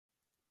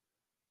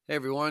Hey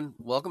everyone,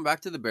 welcome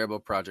back to the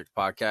Barebow Project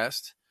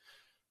podcast.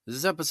 This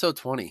is episode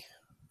 20.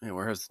 Man,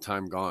 where has the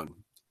time gone?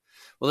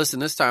 Well,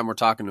 listen, this time we're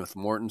talking with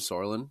Morten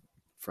Sorlund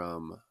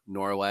from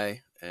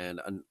Norway, and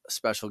a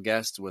special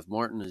guest with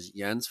Morten is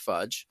Jens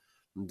Fudge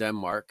from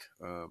Denmark,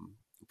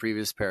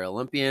 previous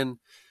Paralympian,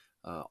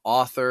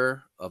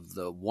 author of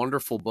the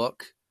wonderful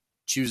book,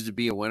 Choose to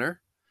Be a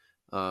Winner,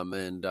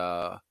 and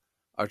our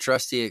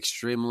trusty,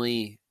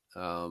 extremely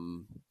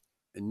in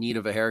need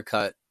of a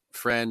haircut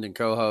friend and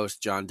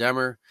co-host John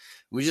Demmer.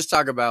 We just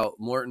talk about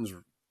Morten's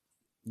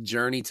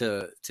journey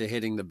to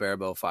hitting the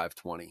Barebow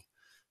 520.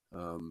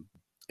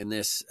 In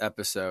this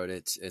episode,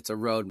 it's a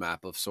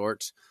roadmap of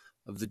sorts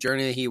of the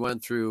journey that he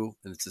went through,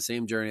 and it's the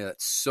same journey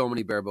that so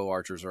many Barebow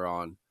archers are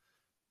on.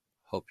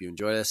 Hope you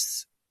enjoy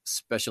this.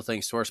 Special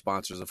thanks to our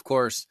sponsors, of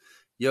course,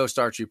 Yost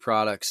Archery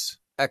Products,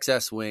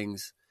 XS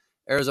Wings,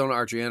 Arizona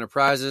Archery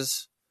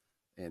Enterprises,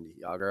 and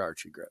Yager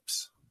Archery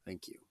Grips.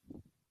 Thank you.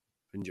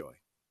 Enjoy.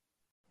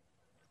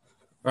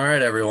 All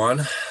right,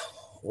 everyone.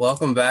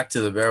 Welcome back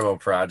to the Barebow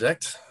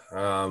Project.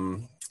 Got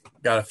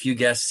a few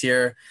guests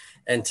here,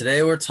 and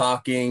today we're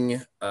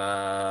talking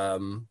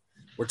sort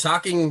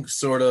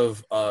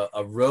of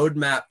a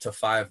roadmap to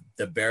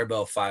the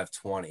Barebow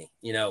 520.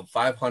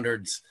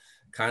 500's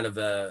kind of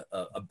a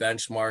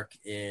benchmark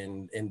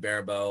in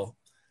Barebow.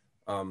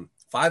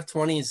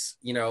 520's,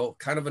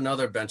 kind of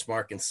another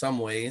benchmark in some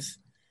ways.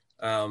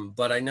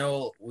 But I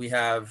know we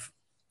have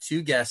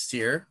two guests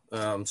here.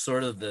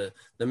 Sort of the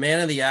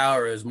man of the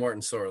hour is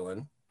Morten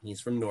Sorlund.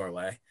 He's from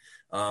Norway.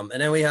 And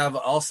then we have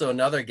also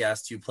another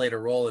guest who played a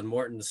role in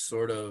Morten's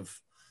sort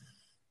of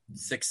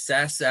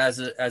success as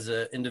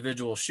an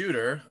individual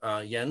shooter,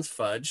 Jens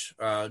Fudge.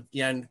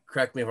 Jen,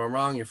 correct me if I'm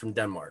wrong, you're from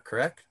Denmark,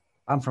 correct?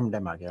 I'm from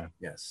Denmark, yeah.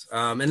 Yes.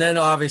 And then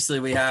obviously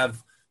we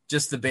have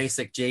just the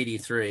basic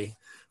JD3.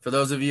 For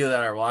those of you that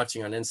are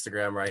watching on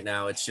Instagram right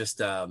now, it's just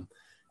John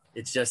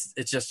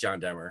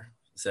Demmer.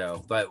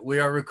 So, but we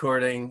are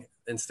recording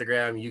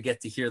Instagram. You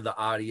get to hear the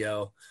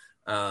audio.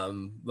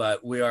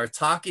 But we are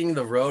talking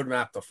the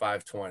roadmap to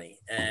 520.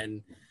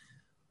 And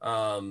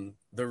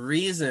the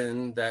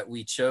reason that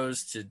we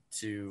chose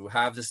to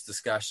have this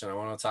discussion, I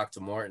want to talk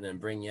to Morten and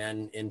bring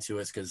Jen into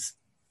it, because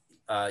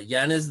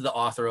Jen is the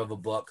author of a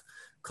book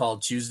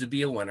called Choose to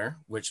Be a Winner,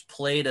 which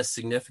played a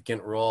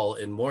significant role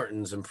in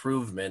Morten's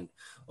improvement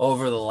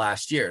over the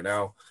last year.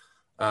 Now,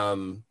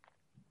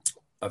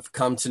 I've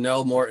come to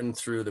know Morten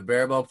through the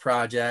Barebow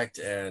Project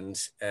and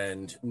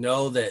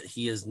know that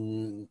he is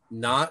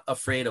not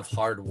afraid of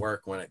hard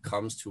work when it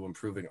comes to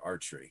improving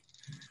archery.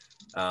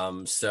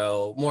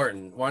 So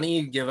Morten, why don't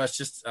you give us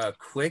just a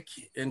quick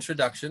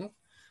introduction,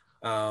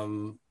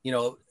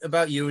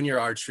 about you and your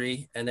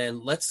archery, and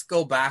then let's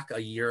go back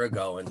a year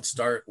ago and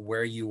start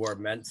where you were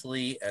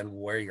mentally and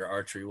where your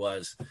archery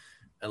was.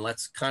 And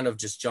let's kind of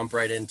just jump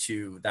right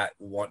into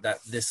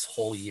this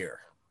whole year.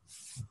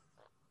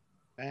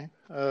 Okay.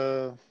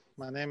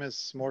 My name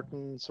is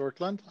Morten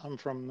Sorlund. I'm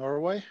from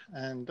Norway,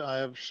 and I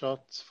have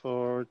shot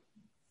for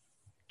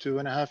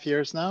 2.5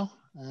 years now,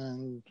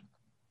 and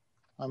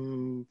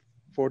I'm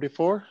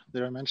 44.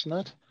 Did I mention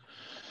that?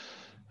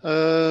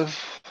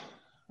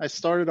 I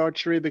started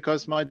archery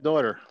because my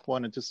daughter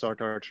wanted to start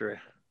archery.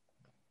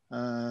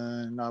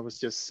 And I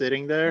was just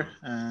sitting there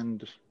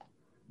and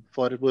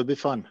thought it would be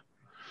fun.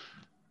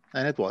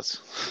 And it was.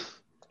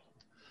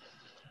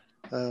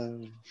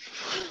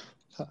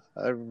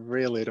 I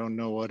really don't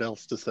know what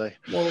else to say.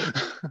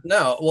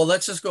 Well,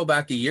 let's just go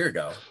back a year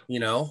ago,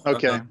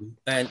 Okay.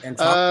 And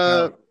talk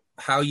about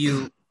how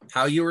you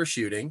were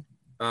shooting,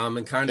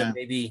 and kind of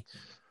maybe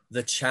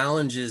the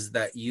challenges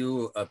that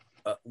you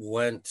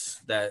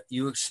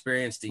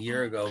experienced a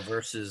year ago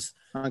versus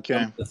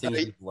the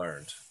things you've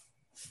learned.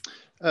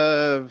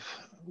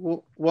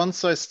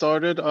 Once I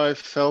started, I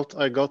felt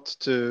I got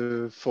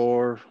to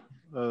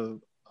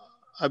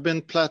I've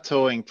been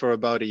plateauing for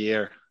about a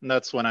year, and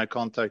that's when I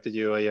contacted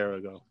you a year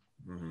ago.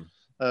 Mm-hmm.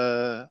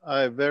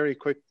 I very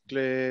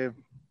quickly,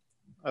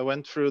 I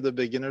went through the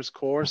beginner's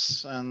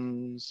course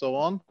and so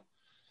on.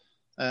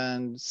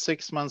 And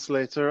 6 months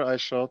later, I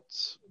shot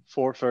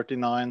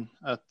 439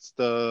 at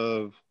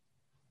the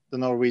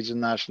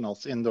Norwegian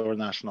Nationals, indoor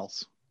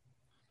nationals.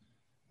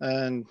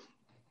 And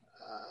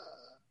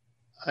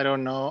I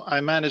don't know,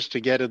 I managed to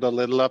get it a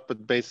little up,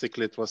 but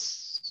basically it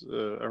was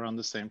around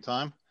the same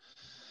time.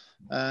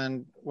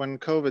 And when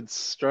COVID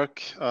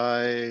struck,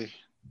 I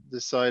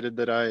decided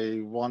that I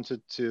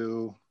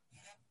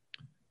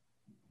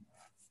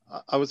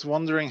was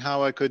wondering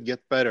how I could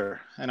get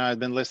better. And I had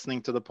been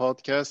listening to the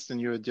podcast,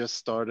 and you had just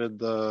started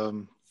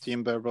the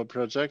Team Barebow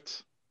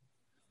project.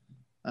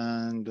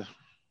 And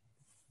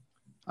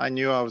I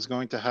knew I was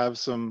going to have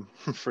some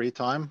free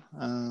time.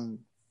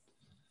 And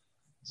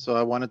so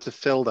I wanted to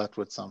fill that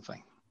with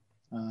something.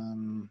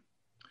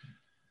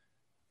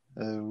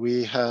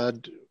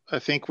 I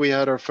think we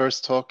had our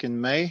first talk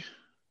in May,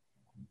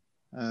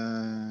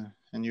 and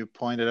you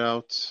pointed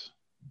out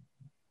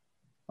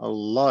a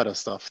lot of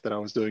stuff that I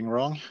was doing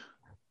wrong.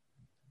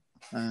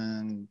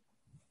 And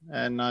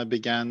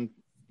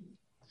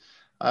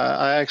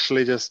I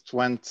actually just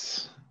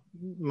went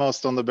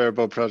most on the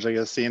Barebow project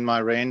has seen my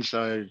range.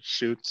 I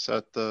shoot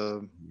at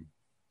the,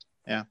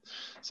 yeah.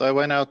 So I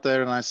went out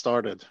there and I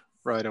started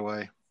right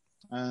away.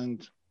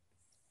 And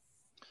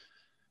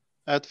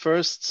at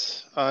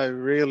first, I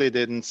really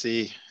didn't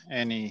see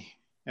any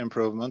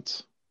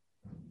improvement.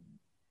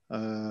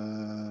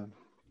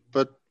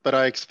 But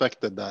I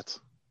expected that.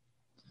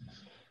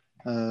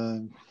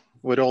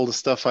 With all the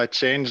stuff I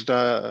changed,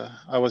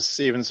 I was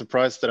even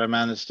surprised that I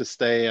managed to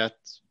stay at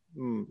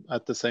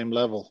the same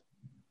level.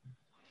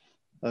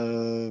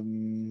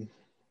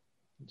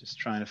 Just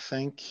trying to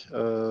think.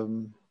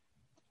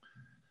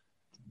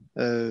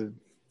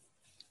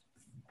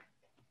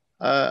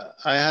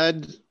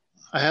 I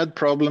had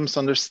problems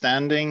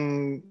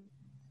understanding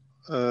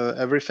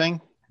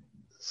everything.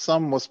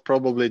 Some was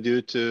probably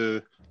due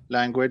to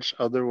language.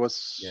 Other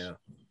was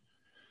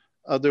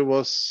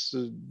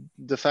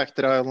the fact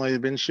that I only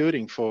been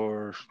shooting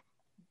for,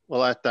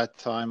 well, at that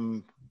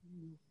time,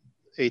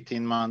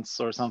 18 months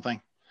or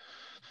something.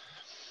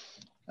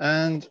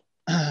 And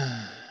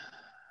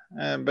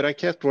but I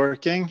kept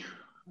working.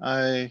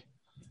 I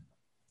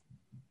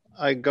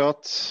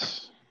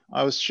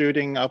was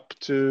shooting up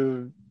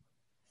to,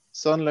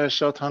 suddenly I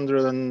shot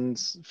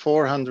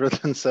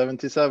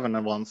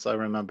 477 once, I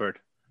remembered.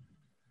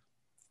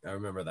 I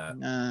remember that.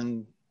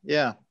 And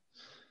yeah.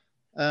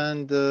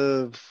 And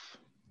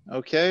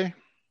okay,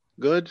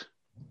 good.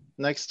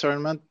 Next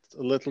tournament,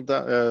 a little,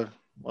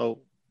 well,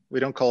 we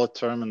don't call it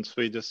tournaments.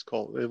 We just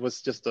it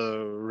was just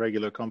a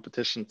regular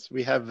competitions.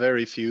 We have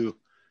very few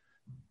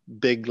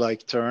big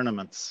like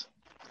tournaments.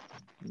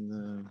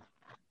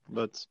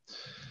 But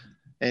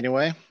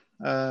anyway,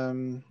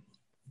 and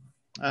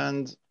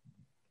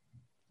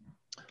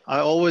I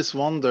always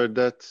wondered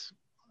that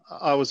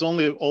I was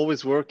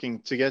always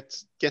working to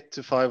get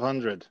to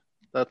 500.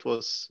 That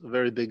was a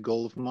very big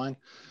goal of mine,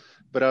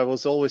 but I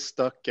was always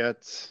stuck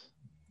at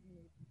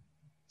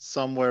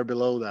somewhere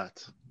below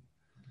that.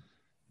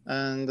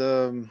 And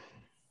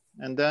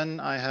then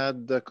I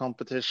had the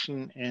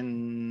competition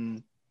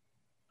in,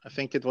 I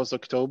think it was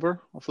October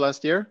of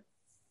last year.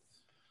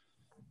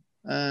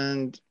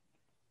 And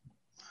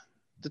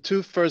the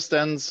two first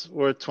ends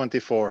were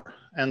 24.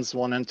 Ends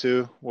 1 and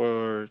 2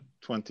 were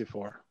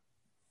 24,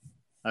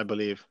 I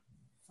believe.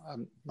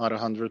 I'm not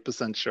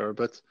 100% sure,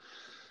 but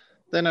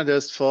then I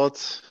just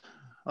thought,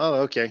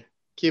 oh, okay,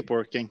 keep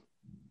working.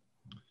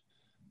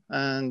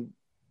 And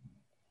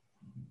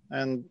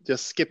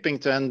just skipping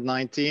to end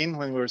 19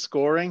 when we were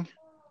scoring,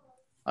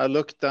 I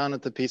looked down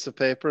at the piece of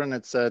paper and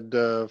it said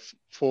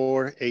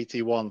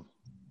 481.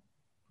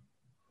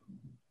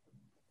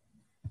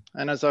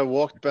 And as I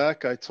walked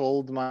back, I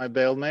told my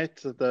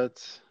bailmate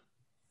that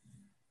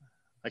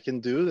I can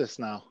do this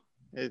now.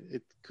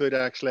 It could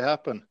actually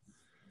happen.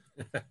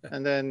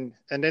 and then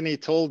he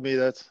told me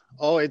that,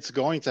 oh, it's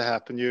going to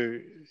happen.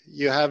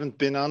 You haven't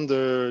been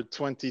under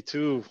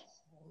 22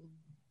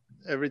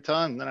 every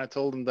time. Then I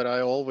told him that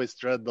I always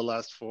dread the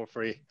last 4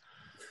 free.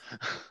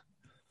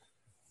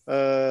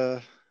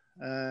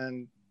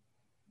 And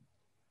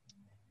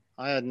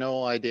I had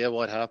no idea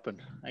what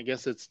happened. I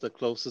guess it's the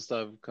closest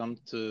I've come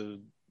to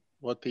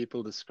what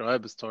people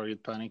describe as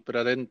target panic, but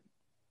I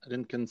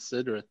didn't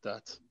consider it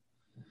that.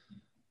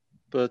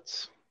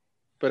 But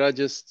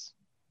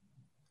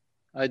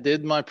I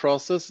did my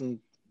process, and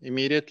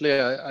immediately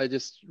I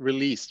just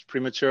released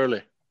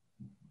prematurely.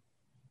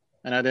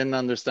 And I didn't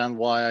understand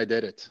why I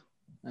did it.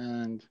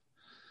 And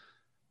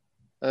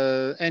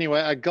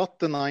anyway, I got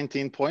the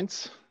 19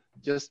 points,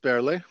 just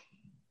barely.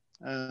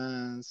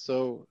 And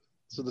so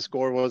the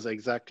score was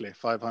exactly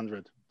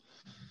 500.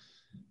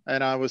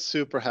 And I was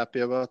super happy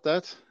about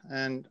that.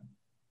 And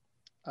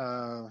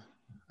I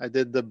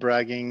did the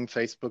bragging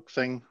Facebook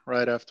thing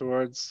right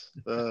afterwards.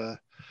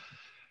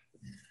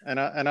 And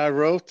I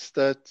wrote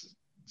that,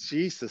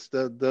 Jesus,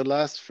 the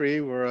last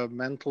 3 were a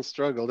mental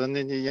struggle. And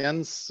then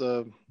Jens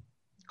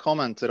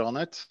commented on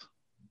it.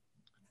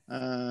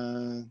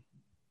 And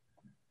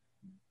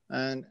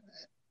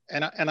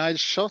I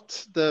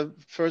shot the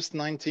first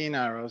 19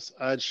 arrows.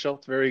 I'd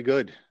shot very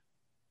good.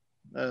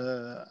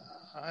 I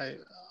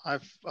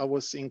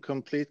was in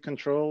complete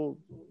control.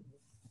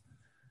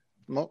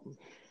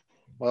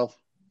 Well,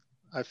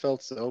 I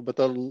felt so, but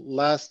the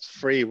last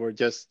 3 were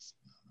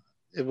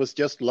it was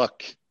just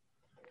luck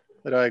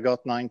that I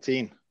got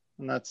 19,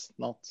 and that's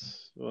not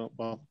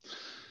well.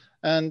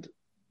 And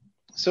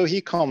so he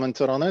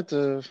commented on it.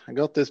 I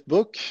got this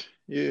book.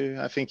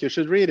 I think you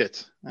should read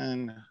it.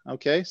 And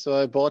okay, so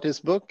I bought his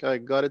book. I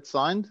got it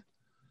signed.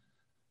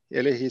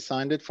 He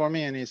signed it for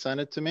me, and he sent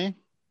it to me.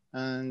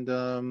 And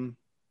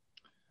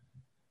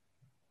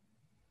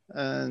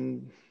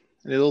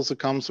it also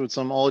comes with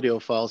some audio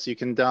files you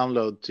can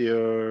download to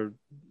your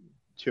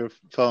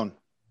phone.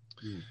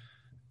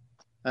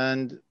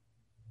 And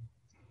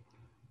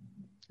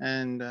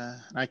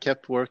I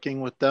kept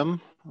working with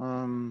them.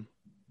 And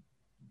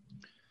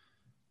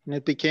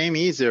it became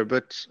easier,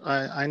 but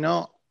I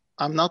know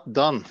I'm not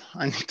done.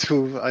 I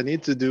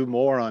need to do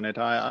more on it.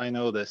 I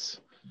know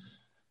this.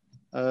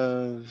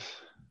 And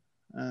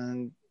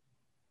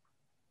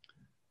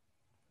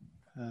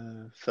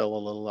fell a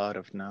little out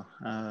of now.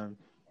 No,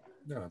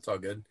 it's all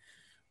good.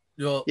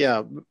 Well,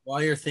 Yeah,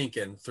 while you're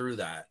thinking through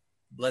that,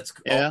 let's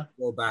also yeah,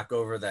 go back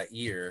over that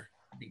year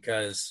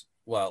because,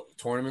 well,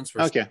 tournaments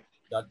were okay,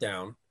 shut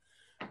down.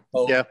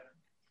 yeah,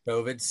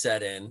 COVID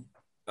set in.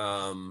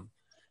 Um,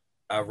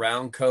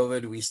 Around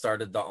COVID, we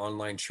started the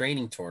online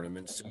training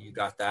tournament. So you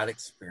got that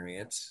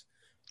experience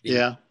being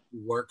yeah,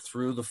 work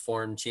through the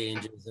form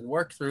changes and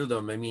work through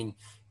them. I mean,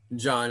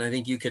 John, I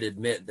think you could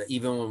admit that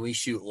even when we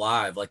shoot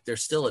live, like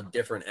there's still a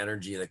different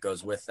energy that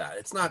goes with that.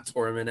 It's not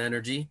tournament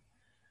energy,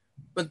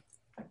 but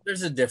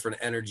there's a different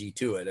energy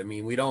to it. I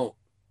mean, we don't,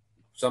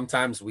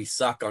 sometimes we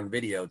suck on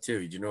video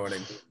too. Do you know what I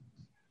mean?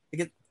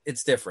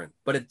 It's different,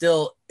 but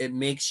it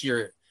makes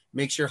your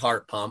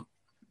heart pump.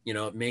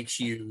 It makes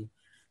you,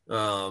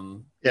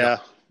 um, you know, yeah,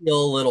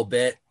 feel a little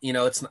bit.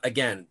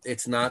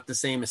 It's not the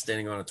same as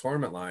standing on a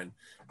tournament line,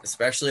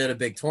 especially at a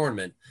big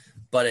tournament,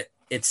 but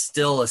it's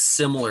still a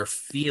similar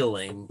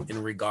feeling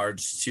in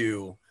regards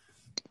to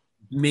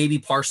maybe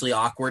partially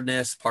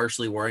awkwardness,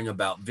 partially worrying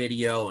about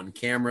video and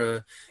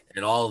camera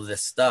and all of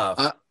this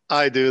stuff.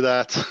 I do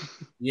that.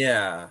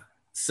 Yeah.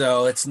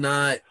 So you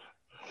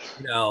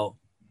know,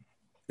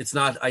 it's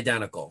not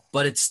identical,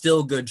 but it's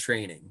still good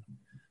training.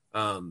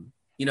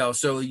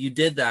 So you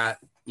did that,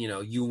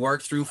 you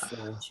worked through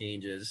form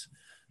changes.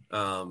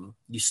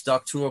 You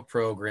stuck to a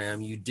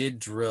program, you did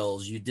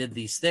drills, you did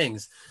these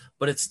things,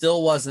 but it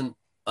still wasn't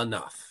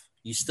enough.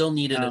 You still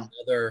needed No.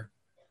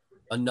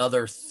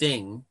 another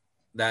thing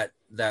that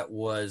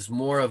was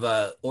more of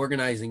a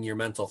organizing your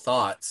mental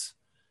thoughts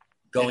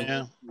going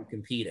Yeah, into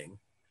competing.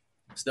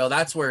 So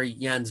that's where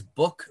Yen's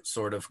book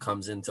sort of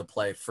comes into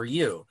play for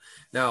you.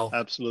 Now,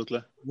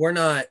 absolutely.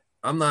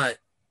 I'm not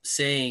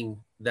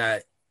saying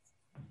that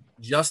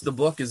just the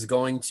book is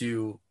going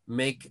to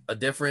make a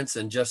difference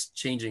and just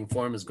changing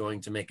form is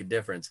going to make a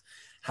difference.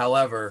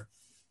 However,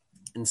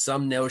 in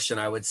some notion,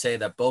 I would say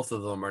that both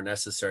of them are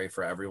necessary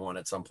for everyone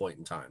at some point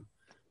in time.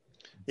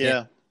 You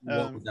can't Yeah.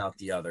 do one without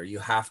the other. You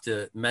have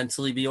to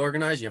mentally be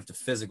organized. You have to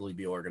physically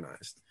be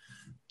organized.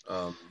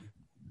 Uh,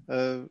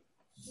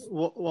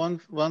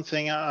 one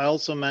thing I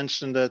also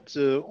mentioned that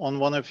on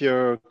one of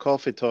your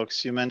coffee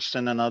talks, you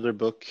mentioned another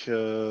book,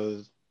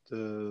 the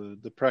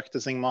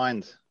Practicing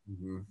Mind.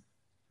 Mm-hmm.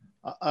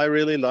 I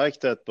really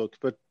liked that book,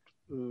 but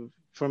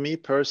for me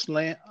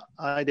personally,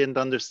 I didn't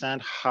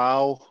understand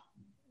how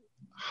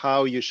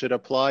you should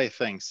apply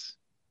things.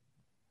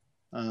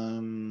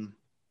 But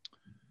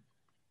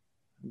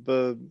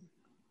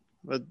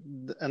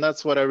and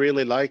that's what I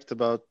really liked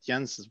about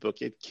Jens's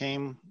book. It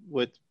came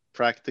with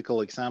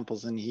practical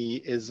examples, and he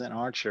is an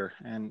archer,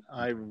 and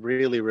I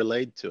really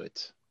relate to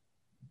it.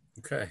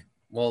 Okay.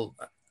 Well,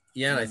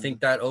 yeah, and I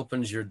think that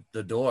opens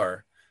the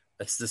door.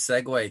 That's the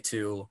segue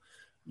to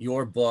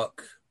your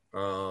book,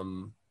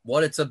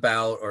 what it's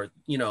about, or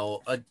an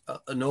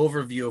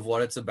overview of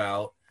what it's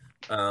about,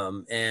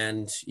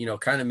 and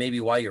kind of maybe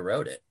why you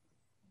wrote it.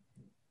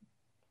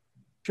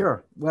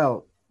 Sure.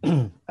 Well,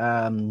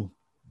 to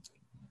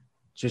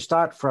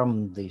start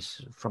from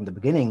the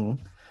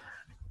beginning,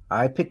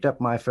 I picked up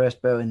my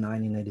first bow in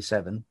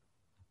 1987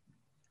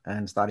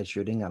 and started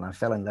shooting, and I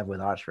fell in love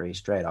with archery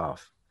straight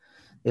off.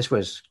 This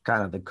was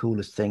kind of the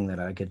coolest thing that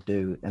I could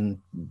do.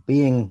 And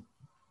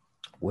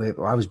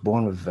I was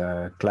born with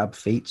club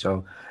feet,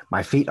 so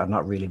my feet are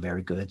not really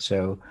very good.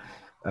 So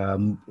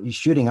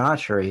shooting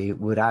archery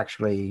would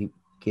actually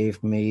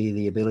give me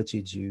the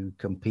ability to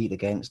compete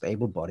against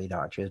able-bodied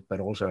archers,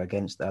 but also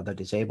against other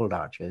disabled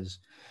archers.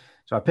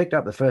 So I picked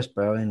up the first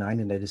bow in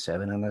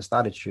 1987 and I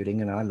started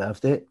shooting and I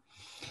loved it.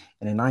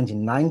 And in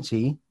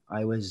 1990,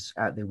 I was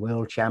at the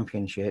World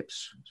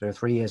Championships. So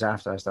 3 years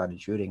after I started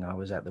shooting, I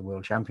was at the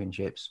World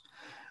Championships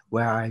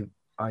where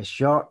I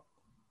shot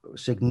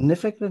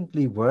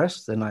significantly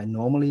worse than I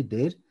normally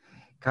did.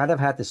 Kind of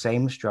had the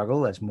same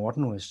struggle as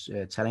Morten was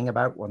telling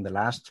about on the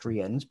last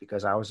 3 ends,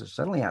 because I was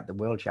suddenly at the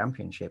World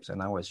Championships and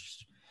I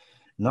was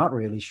not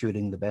really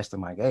shooting the best of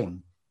my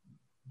game.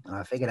 And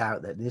I figured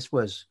out that this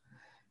was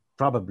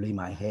probably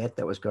my head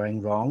that was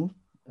going wrong.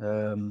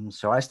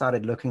 So I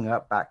started looking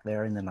up back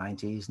there in the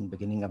 90s and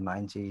beginning of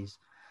 90s,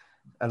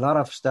 a lot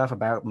of stuff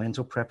about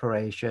mental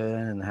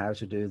preparation and how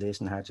to do this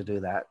and how to do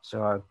that.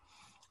 So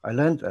I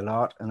learned a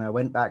lot, and I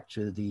went back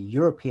to the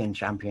European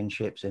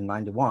Championships in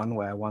 91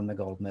 where I won the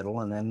gold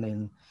medal. And then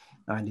in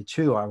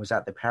 92, I was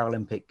at the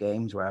Paralympic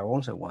Games where I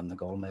also won the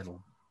gold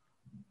medal.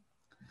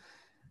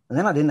 And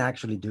then I didn't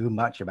actually do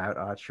much about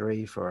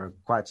archery for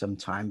quite some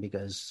time,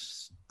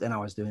 because then I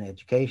was doing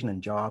education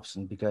and jobs,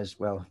 and because,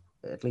 well,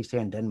 at least here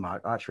in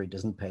Denmark, archery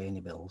doesn't pay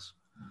any bills.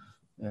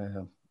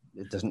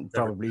 It doesn't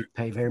probably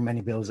pay very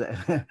many bills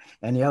in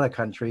any other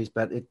countries,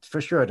 but it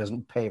for sure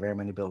doesn't pay very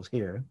many bills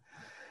here.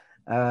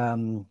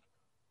 But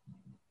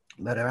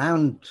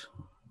around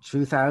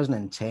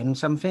 2010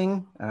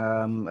 something,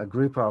 a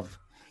group of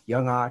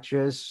young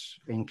archers,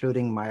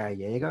 including Maya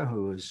Jaeger,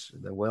 who was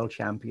the world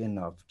champion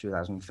of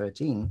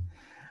 2013,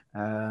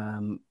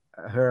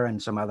 her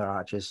and some other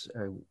archers,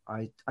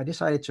 I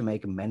decided to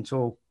make a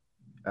mental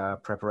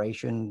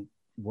preparation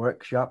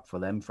workshop for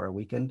them for a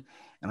weekend.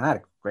 And I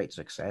had great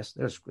success.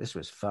 This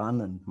was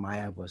fun, and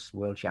Maya was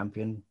world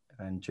champion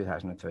in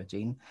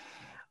 2013.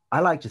 I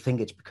like to think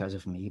it's because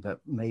of me, but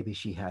maybe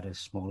she had a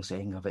small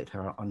saying of it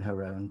on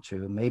her own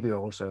too. Maybe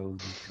also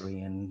the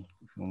Korean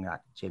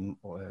Jim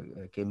or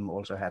Kim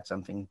also had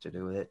something to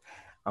do with it.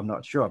 I'm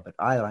not sure, but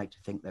I like to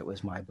think that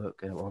was my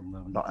book, or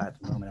not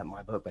at the moment at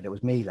my book, but it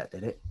was me that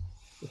did it.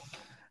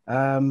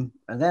 And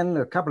then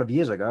a couple of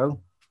years ago,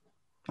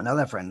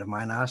 another friend of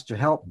mine asked to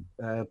help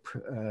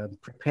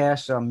prepare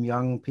some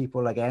young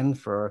people again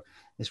for,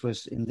 this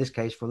was in this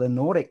case for the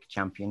Nordic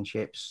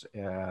Championships,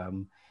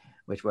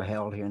 which were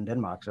held here in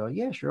Denmark. So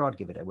yeah, sure, I'd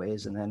give it a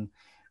whiz. And then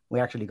we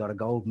actually got a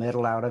gold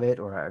medal out of it,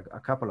 or a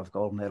couple of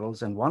gold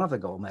medals. And one of the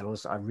gold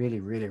medals I really,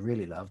 really,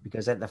 really love,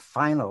 because at the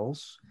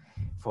finals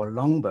for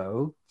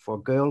longbow,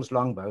 for girls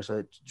longbow, so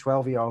a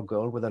 12-year-old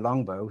girl with a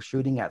longbow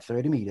shooting at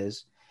 30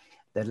 meters,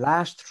 the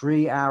last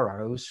 3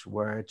 arrows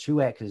were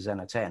 2 X's and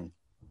a 10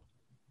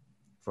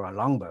 for a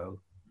longbow.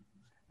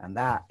 And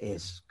that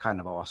is kind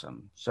of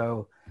awesome.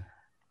 So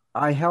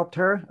I helped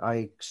her.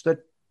 I stood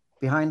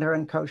behind her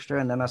and coached her.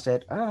 And then I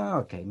said, oh,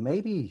 okay,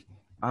 maybe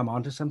I'm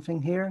onto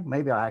something here.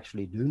 Maybe I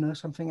actually do know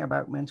something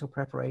about mental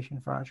preparation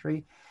for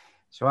archery.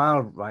 So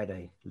I'll write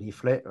a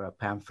leaflet or a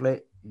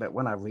pamphlet. But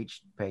when I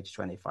reached page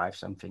 25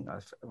 something, I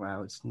thought,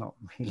 well, it's not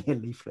really a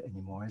leaflet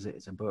anymore, is it?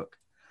 It's a book.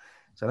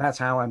 So that's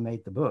how I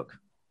made the book.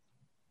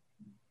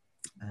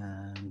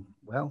 And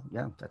well,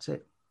 yeah, that's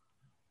it.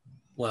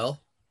 Well,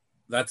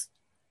 that's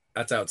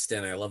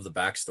outstanding. I love the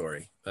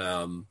backstory.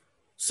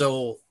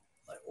 So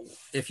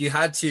if you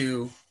had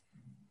to,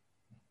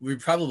 we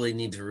probably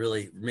need to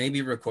really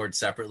maybe record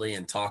separately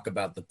and talk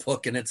about the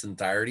book in its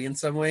entirety in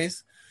some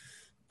ways.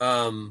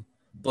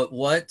 But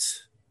what,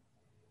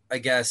 I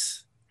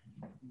guess,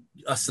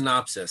 a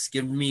synopsis,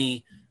 give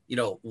me,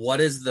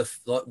 what is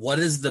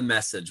the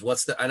message?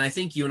 And I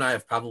think you and I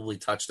have probably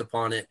touched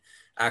upon it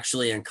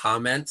actually in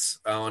comments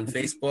on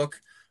Facebook,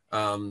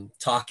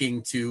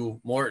 talking to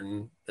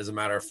Morton, as a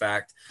matter of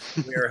fact,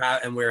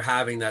 we're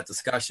having that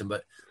discussion.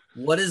 But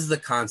what is the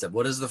concept?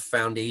 What is the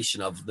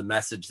foundation of the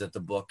message that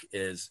the book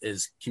is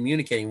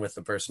communicating with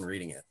the person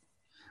reading it?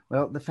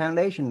 Well, the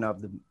foundation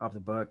of the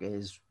book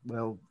is,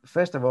 well,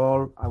 first of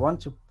all, I want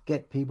to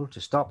get people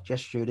to stop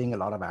just shooting a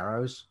lot of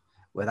arrows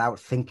without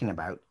thinking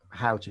about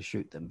how to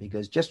shoot them,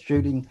 because just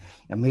shooting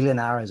 1 million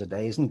arrows a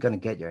day isn't going to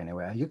get you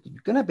anywhere. You're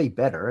going to be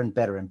better and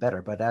better and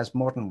better. But as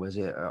Morton was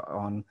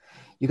on,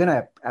 you're going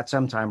to at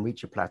some time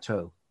reach a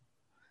plateau,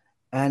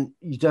 and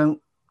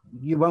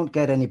you won't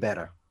get any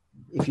better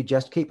if you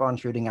just keep on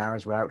shooting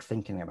arrows without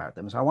thinking about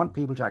them. So I want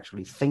people to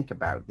actually think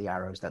about the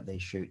arrows that they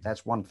shoot.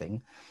 That's one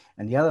thing.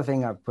 And the other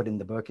thing I've put in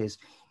the book is,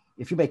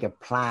 if you make a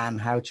plan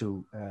how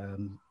to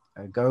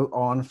go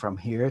on from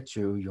here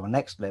to your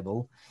next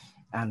level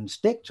and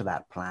stick to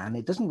that plan,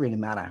 it doesn't really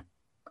matter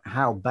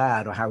how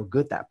bad or how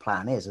good that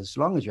plan is. As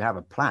long as you have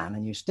a plan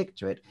and you stick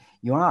to it,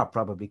 you are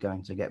probably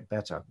going to get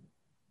better.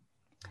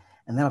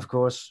 And then, of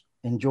course,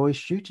 enjoy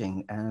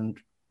shooting and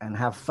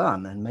have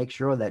fun, and make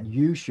sure that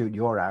you shoot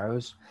your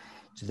arrows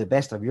to the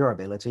best of your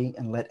ability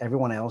and let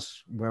everyone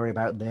else worry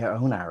about their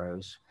own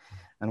arrows.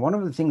 And one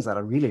of the things that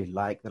I really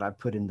like that I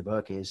put in the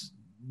book is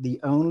the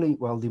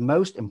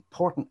most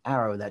important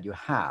arrow that you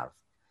have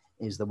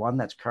is the one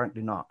that's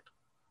currently nocked.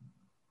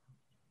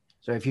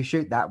 So if you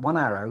shoot that one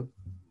arrow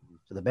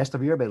to the best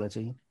of your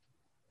ability,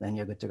 then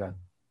you're good to go.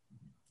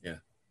 Yeah,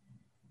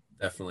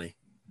 definitely.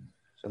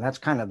 So that's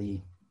kind of the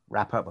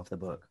wrap up of the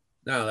book.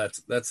 No,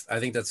 I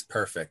think that's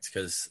perfect,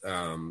 because,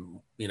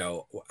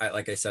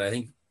 like I said, I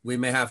think we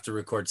may have to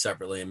record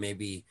separately, and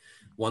maybe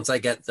once I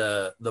get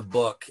the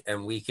book,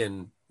 and we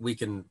can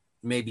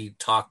maybe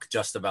talk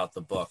just about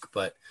the book.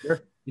 But,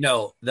 sure.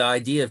 The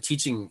idea of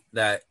teaching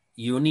that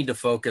you need to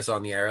focus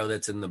on the arrow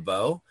that's in the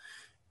bow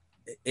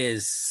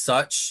is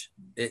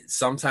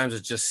sometimes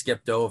it's just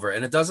skipped over,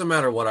 and it doesn't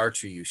matter what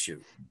archery you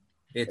shoot.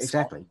 It's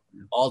exactly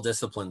all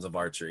disciplines of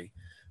archery.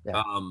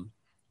 Yeah.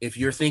 If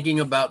you're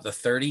thinking about the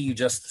 30 you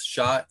just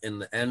shot in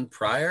the end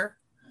prior,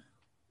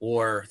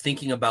 or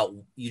thinking about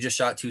you just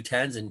shot 2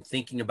 10s and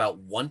thinking about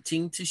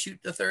wanting to shoot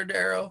the third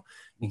arrow,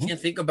 you can't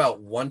think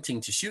about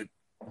wanting to shoot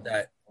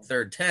that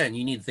third 10.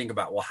 You need to think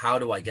about, well, how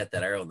do I get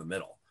that arrow in the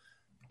middle?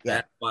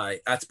 Yeah.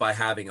 That's by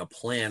having a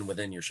plan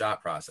within your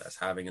shot process,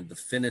 having a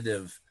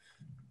definitive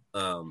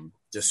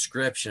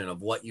description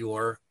of what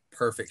your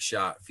perfect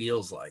shot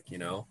feels like,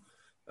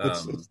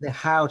 It's the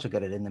how to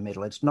get it in the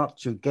middle. It's not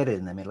to get it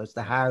in the middle. It's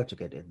the how to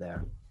get it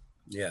there.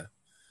 Yeah.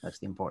 That's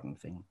the important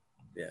thing.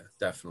 Yeah,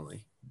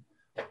 definitely.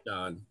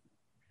 John,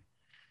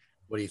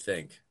 what do you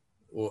think?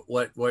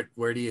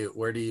 Where do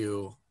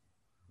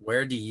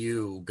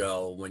you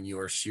go when you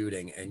are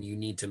shooting and you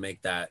need to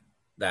make that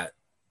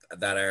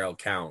arrow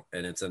count?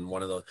 And it's in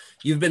one of those,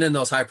 you've been in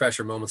those high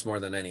pressure moments more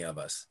than any of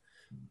us.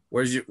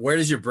 Where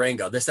does your brain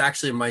go? This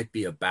actually might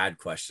be a bad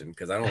question,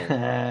 because I don't know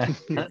where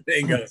your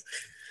brain goes.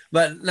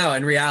 But no,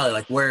 in reality,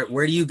 like where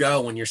do you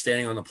go when you're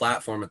standing on the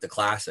platform at the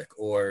Classic,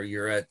 or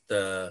you're at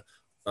the,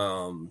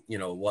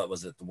 what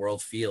was it, the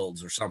World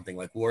Fields or something?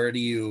 Like where do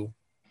you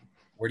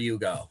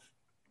go?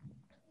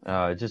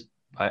 Just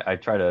I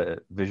try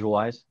to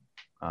visualize,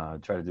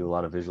 try to do a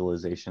lot of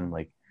visualization,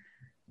 like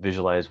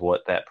visualize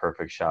what that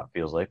perfect shot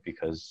feels like,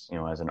 because, you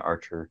know, as an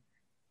archer,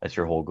 that's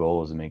your whole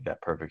goal, is to make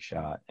that perfect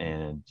shot,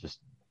 and just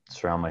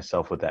surround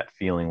myself with that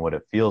feeling, what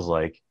it feels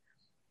like,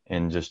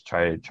 and just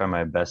try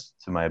my best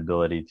to my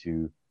ability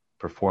to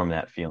perform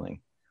that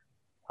feeling.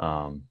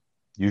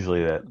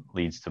 Usually that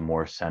leads to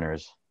more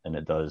centers than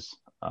it does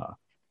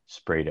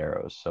sprayed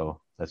arrows.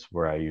 So that's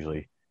where I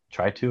usually I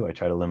try to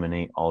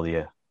eliminate all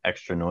the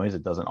extra noise.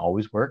 It doesn't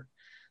always work,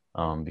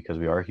 because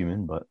we are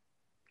human, but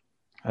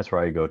that's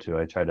where I go to.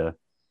 I try to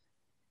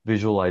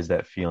visualize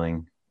that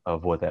feeling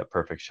of what that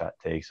perfect shot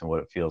takes and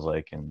what it feels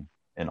like, and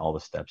all the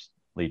steps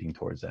leading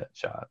towards that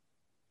shot.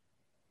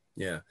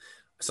 Yeah.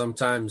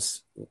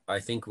 Sometimes I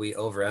think we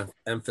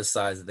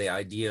overemphasize the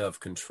idea of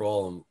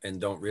control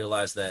and don't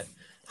realize that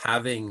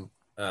having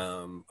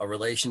a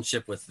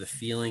relationship with the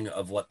feeling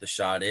of what the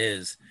shot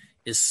is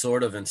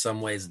sort of in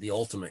some ways the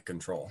ultimate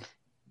control.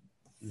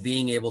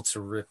 Being able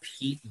to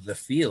repeat the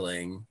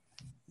feeling,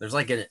 there's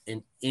like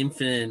an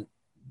infinite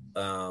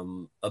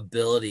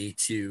ability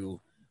to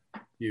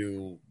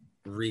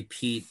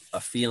repeat a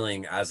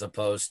feeling as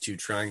opposed to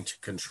trying to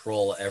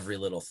control every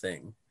little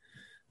thing.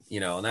 You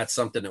know, and that's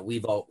something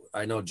that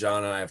I know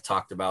John and I have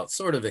talked about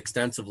sort of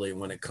extensively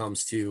when it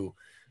comes to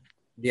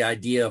the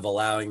idea of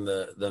allowing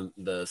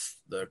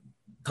the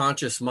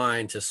conscious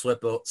mind to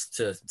slip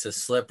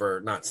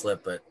or not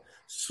slip, but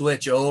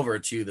switch over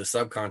to the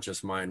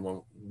subconscious mind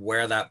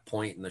where that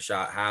point in the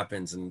shot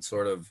happens, and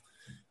sort of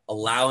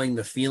allowing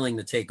the feeling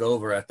to take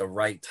over at the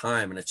right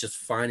time. And it's just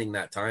finding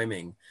that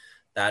timing.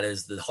 That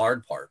is the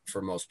hard part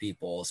for most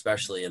people,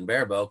 especially in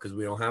Barebow, because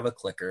we don't have a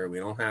clicker. We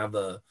don't have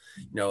a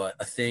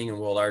thing in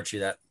World Archery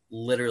that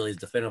literally is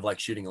definitive like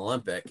shooting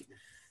Olympic.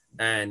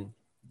 And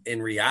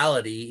in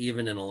reality,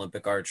 even in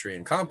Olympic archery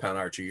and compound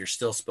archery, it's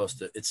still supposed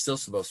to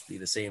be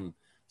the same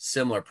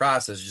similar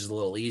process, just a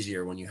little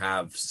easier when you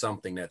have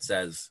something that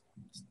says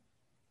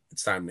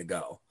it's time to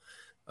go,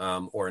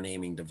 or an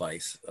aiming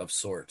device of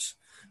sorts.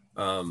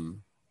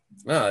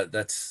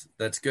 That's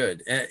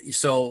good.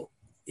 So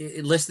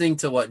listening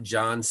to what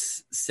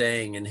John's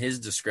saying in his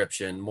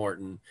description,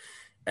 Morten,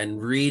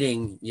 and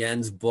reading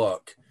Jens'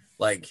 book,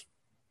 like,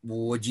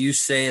 would you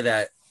say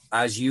that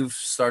as you've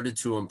started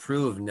to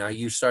improve, now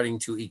you're starting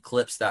to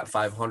eclipse that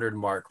 500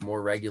 mark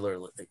more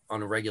regularly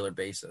on a regular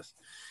basis?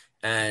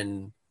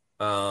 And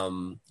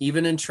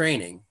even in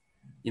training,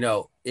 you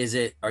know,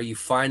 are you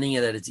finding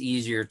it that it's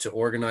easier to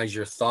organize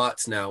your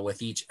thoughts now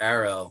with each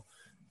arrow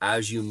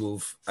as you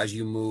move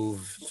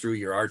through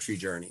your archery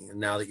journey, and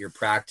now that you're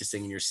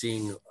practicing and you're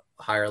seeing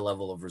a higher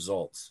level of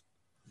results?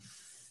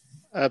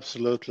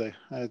 Absolutely.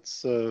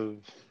 It's I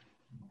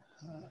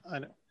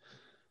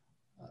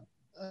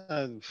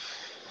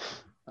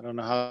don't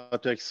know how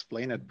to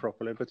explain it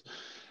properly, but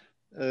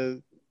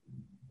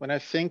when I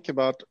think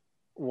about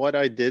what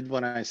I did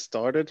when I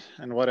started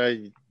and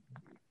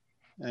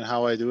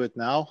how I do it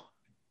now,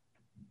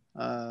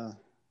 I'm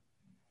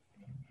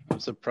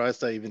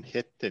surprised I even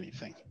hit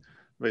anything,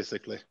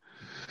 basically.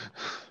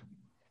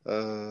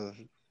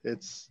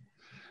 It's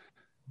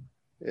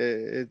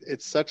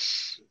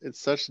such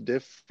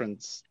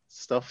different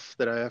stuff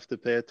that I have to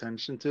pay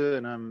attention to,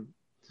 and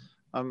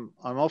I'm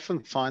often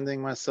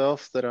finding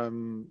myself that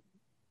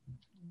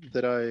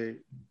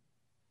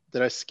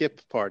I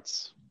skip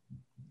parts.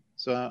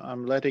 So I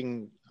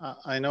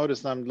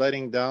noticed I'm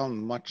letting down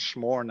much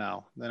more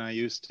now than I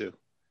used to.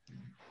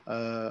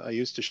 I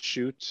used to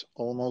shoot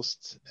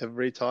almost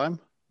every time,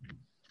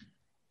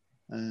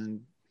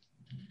 and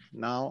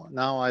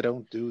now I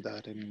don't do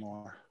that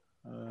anymore.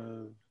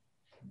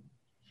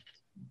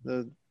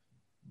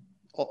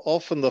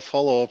 Often the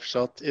follow-up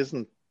shot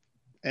isn't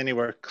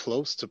anywhere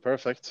close to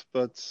perfect,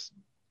 but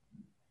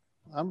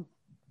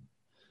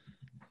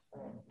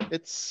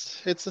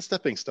it's a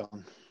stepping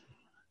stone.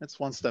 It's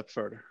one step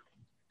further.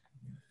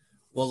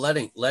 Well,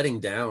 letting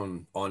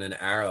down on an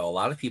arrow, a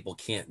lot of people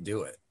can't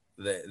do it.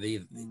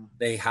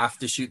 They have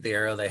to shoot the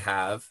arrow they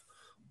have,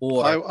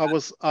 or I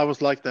was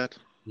like that.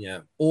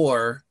 Yeah,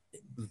 or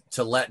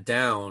to let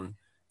down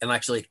and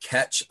actually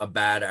catch a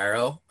bad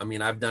arrow. I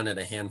mean, I've done it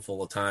a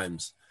handful of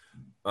times,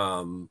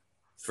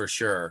 for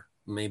sure.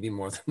 Maybe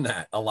more than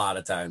that, a lot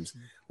of times,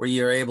 where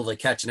you're able to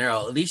catch an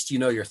arrow. At least you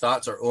know your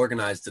thoughts are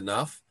organized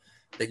enough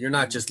that you're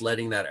not just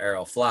letting that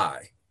arrow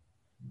fly,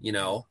 you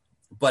know.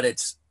 But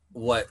it's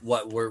where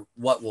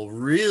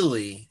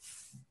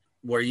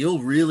you'll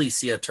really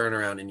see a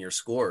turnaround in your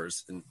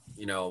scores. And,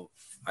 you know,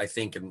 I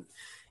think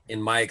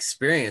in my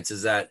experience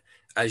is that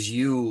as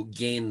you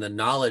gain the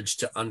knowledge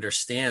to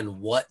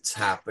understand what's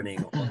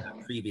happening on that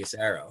previous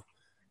arrow,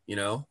 you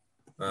know,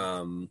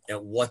 and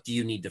what do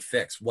you need to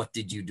fix? What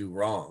did you do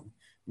wrong?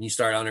 And you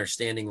start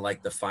understanding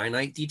like the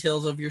finite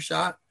details of your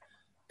shot,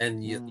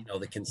 and you know,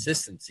 the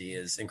consistency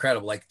is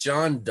incredible. Like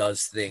John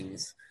does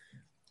things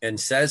and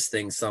says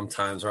things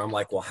sometimes where I'm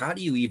like, well, how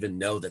do you even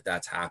know that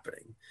that's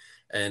happening?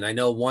 And I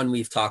know one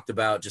we've talked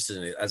about just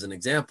as an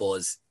example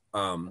is,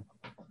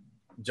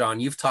 John,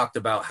 you've talked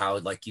about how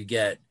like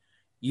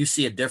you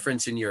see a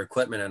difference in your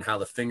equipment and how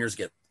the fingers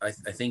get I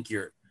think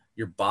your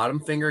bottom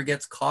finger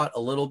gets caught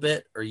a little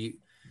bit, or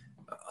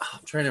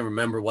I'm trying to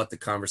remember what the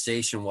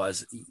conversation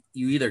was.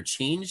 You either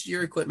changed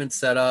your equipment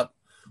setup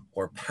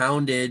or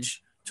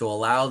poundage to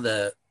allow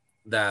a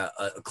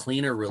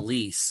cleaner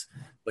release,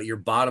 but your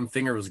bottom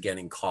finger was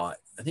getting caught.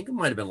 I think it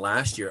might have been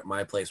last year at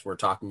my place. We're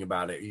talking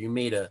about it. You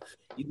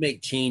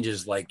make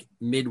changes like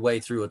midway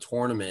through a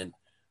tournament.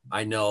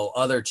 I know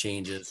other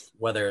changes,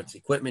 whether it's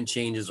equipment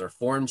changes or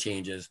form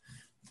changes,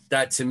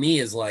 that to me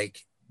is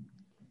like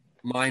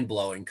mind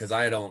blowing because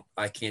I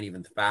can't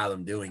even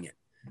fathom doing it.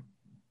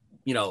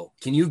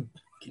 Can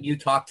you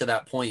talk to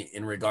that point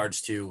in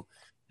regards to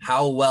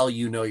how well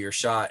you know your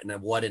shot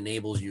and what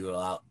enables you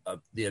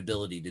the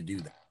ability to do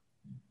that?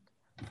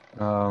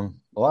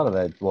 A lot of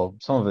that, well,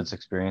 some of it's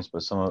experience,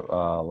 but a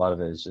lot of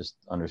it is just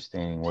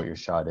understanding what your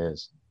shot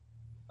is.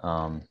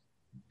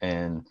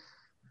 And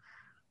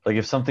like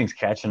if something's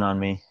catching on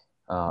me,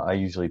 I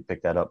usually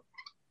pick that up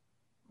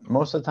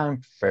most of the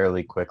time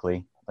fairly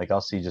quickly. Like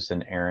I'll see just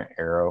an errant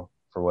arrow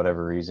for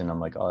whatever reason. I'm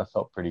like, oh, that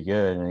felt pretty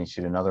good. And then you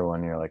shoot another one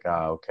and you're like,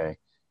 okay,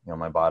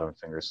 my bottom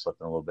finger is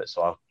slipping a little bit.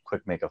 So I'll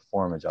quick make a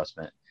form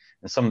adjustment.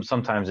 And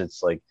sometimes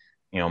it's like,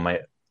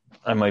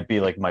 I might be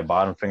like my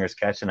bottom finger's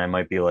catching. I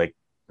might be like,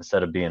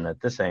 instead of being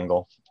at this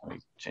angle, let me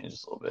change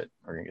this a little bit.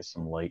 We're gonna get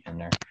some light in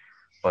there.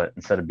 But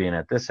instead of being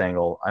at this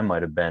angle, I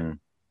might have been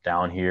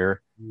down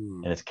here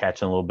and it's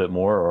catching a little bit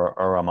more,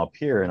 or I'm up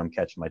here and I'm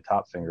catching my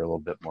top finger a little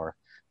bit more.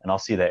 And I'll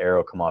see that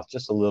arrow come off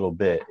just a little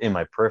bit in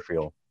my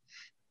peripheral.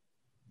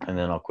 And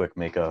then I'll quick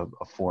make a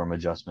form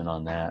adjustment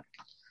on that.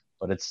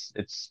 But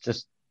it's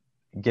just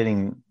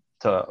getting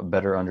to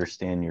better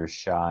understand your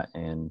shot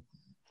and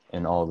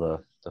all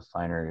the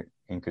finer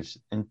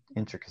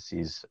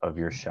intricacies of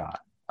your shot.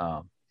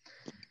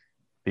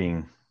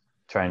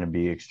 Trying to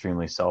be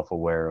extremely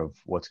self-aware of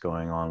what's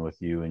going on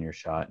with you and your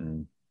shot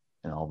and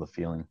all the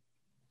feeling.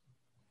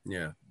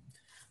 Yeah.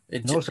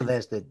 And also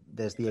there's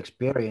the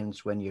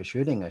experience when you're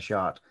shooting a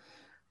shot.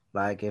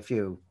 Like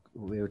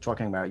we were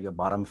talking about your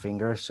bottom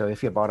finger. So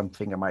if your bottom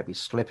finger might be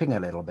slipping a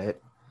little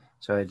bit,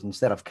 so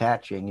instead of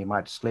catching, you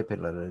might slip it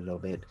a little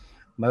bit.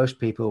 Most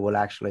people will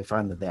actually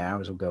find that the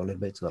arrows will go a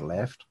little bit to the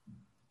left.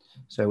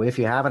 So if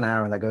you have an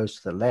arrow that goes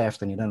to the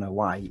left and you don't know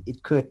why,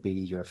 it could be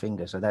your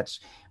finger. So that's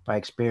by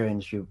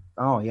experience,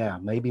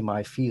 maybe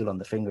my feel on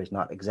the finger is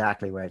not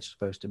exactly where it's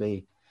supposed to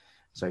be.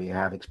 So you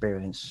have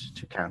experience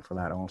to count for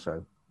that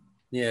also.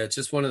 Yeah, it's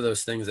just one of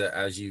those things that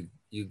as you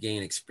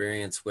gain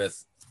experience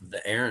with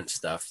the errant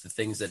stuff, the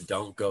things that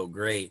don't go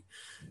great,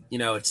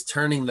 it's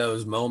turning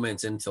those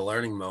moments into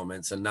learning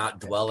moments and not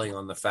dwelling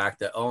on the fact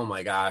that, oh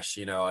my gosh,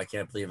 I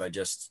can't believe I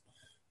just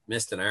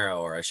missed an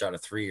arrow or I shot a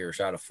 3 or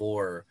shot a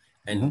 4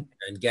 and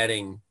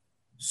getting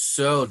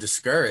so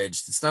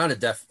discouraged. It's not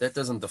that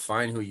doesn't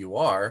define who you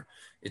are.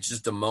 It's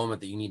just a moment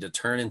that you need to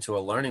turn into a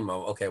learning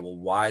moment. Okay, well,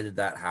 why did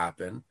that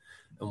happen?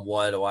 And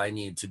what do I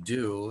need to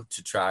do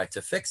to try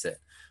to fix it?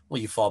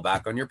 Well, you fall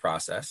back on your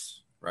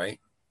process, right?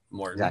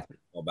 Morton, exactly.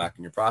 Fall back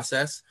in your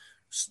process,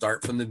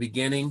 start from the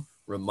beginning,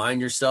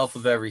 remind yourself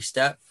of every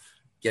step,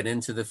 get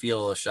into the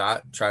feel of a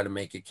shot, try to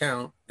make it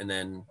count, and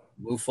then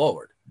move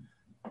forward.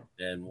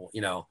 And,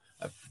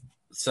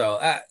 so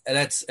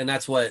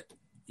that's what,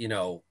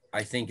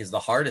 I think is the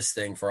hardest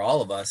thing for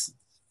all of us.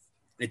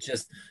 It's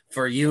just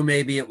for you,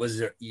 maybe it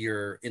was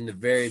you're in the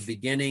very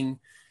beginning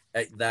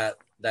at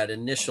that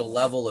initial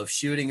level of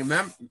shooting.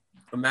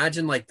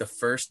 Imagine like the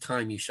first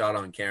time you shot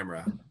on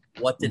camera.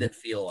 What did it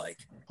feel like?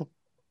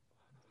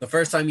 The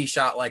first time you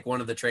shot like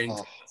one of the training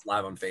tournaments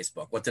live on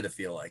Facebook, what did it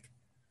feel like?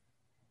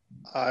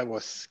 I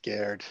was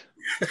scared.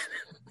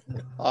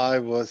 I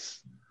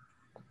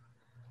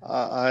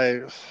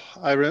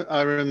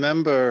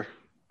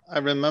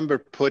remember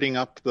putting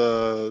up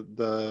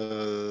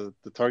the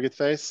target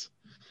face.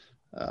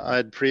 I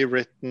had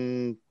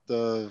pre-written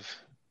the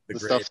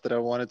stuff that I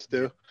wanted to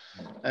do,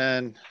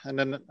 and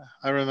then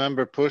I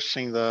remember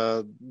pushing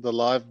the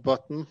live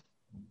button,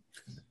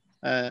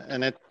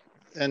 and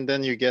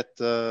then you get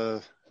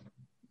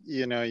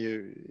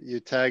you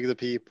tag the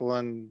people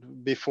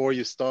and before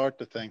you start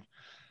the thing,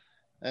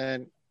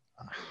 and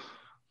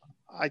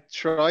I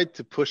tried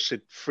to push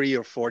it 3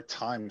 or 4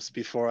 times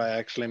before I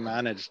actually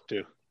managed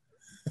to.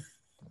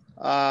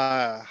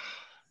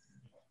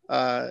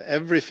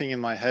 Everything in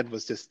my head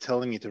was just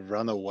telling me to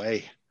run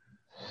away,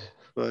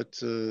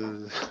 but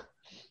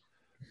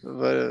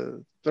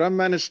I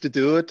managed to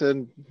do it,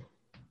 and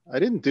I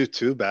didn't do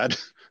too bad.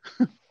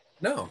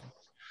 No,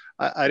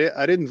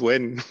 I didn't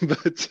win,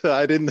 but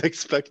I didn't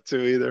expect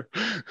to either.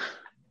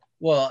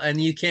 Well, and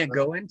you can't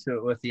go into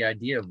it with the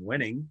idea of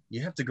winning.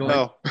 You have to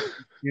go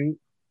shoot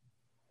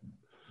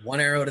one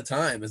arrow at a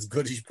time as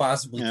good as you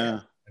possibly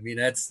can. I mean,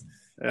 that's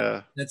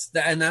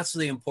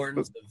the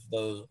importance of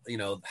those,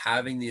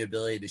 having the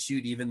ability to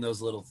shoot even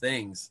those little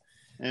things.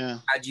 Yeah.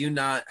 Had you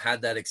not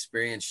had that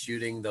experience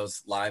shooting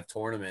those live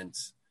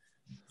tournaments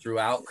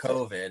throughout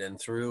COVID and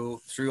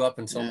through up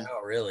until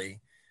now,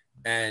 really,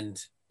 and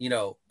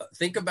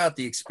think about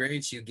the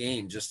experience you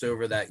gained just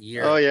over that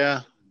year. Oh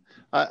yeah,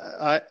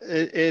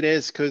 It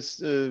is because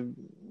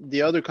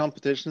the other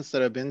competitions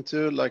that I've been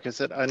to, like I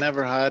said, I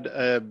never had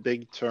a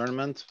big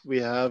tournament. We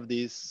have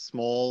these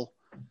small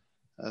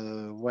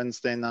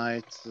Wednesday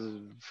night,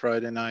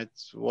 Friday night,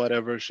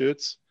 whatever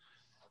shoots.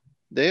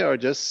 They are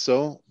just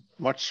so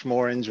much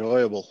more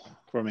enjoyable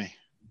for me.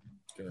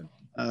 Good.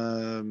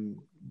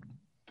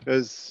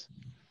 Because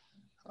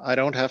I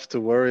don't have to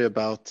worry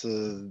about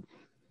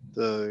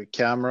the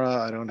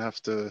camera. I don't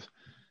have to.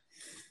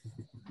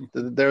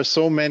 There are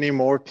so many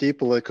more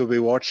people that could be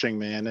watching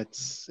me, and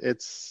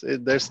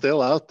they're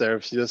still out there.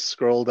 If you just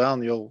scroll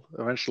down, you'll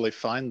eventually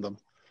find them.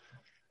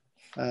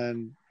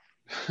 And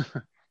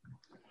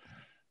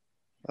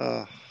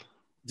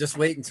just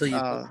wait until you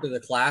go to the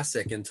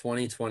Classic in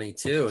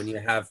 2022 and you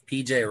have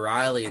PJ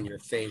Riley in your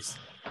face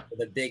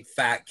with a big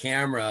fat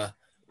camera.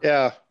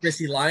 Yeah,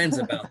 Chrissy Lyons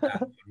about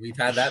that. We've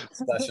had that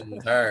discussion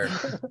with her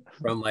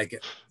from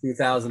like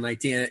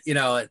 2019, you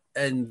know,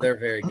 and they're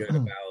very good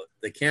about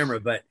the camera.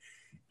 But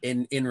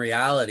in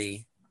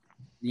reality,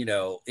 you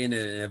know, in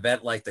an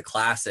event like the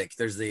Classic,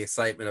 there's the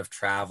excitement of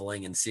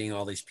traveling and seeing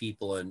all these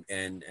people and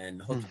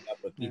hooking up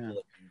with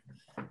people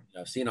that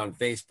I've seen on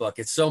Facebook.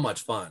 It's so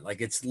much fun.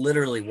 Like, it's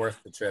literally worth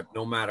the trip,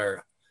 no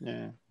matter.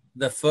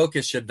 The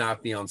focus should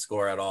not be on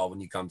score at all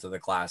when you come to the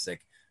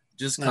Classic.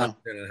 Just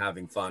concentrate on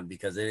having fun,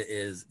 because it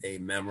is a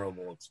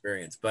memorable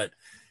experience. But,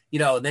 you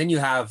know, then you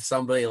have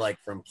somebody like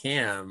from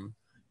Cam,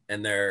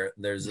 and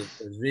there's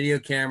video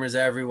cameras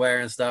everywhere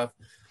and stuff.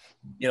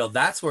 You know,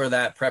 that's where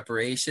that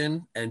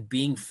preparation and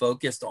being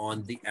focused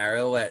on the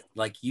arrow at,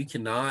 like, you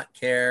cannot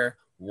care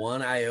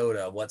one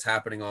iota what's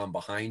happening on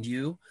behind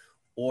you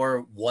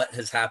or what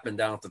has happened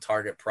down at the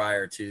target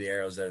prior to the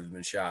arrows that have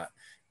been shot.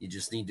 You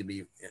just need to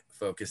be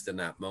focused in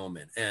that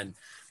moment. And,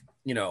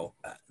 you know,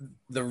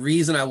 the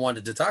reason I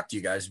wanted to talk to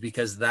you guys,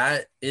 because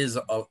that is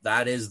the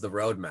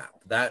roadmap.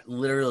 That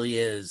literally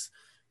is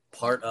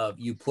part of,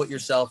 you put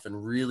yourself in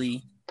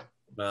really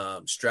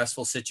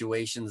stressful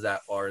situations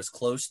that are as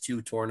close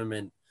to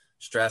tournament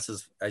stress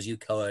as you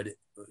could,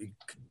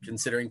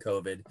 considering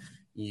COVID.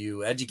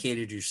 You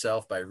educated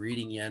yourself by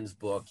reading Yen's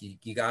book.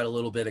 You got a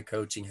little bit of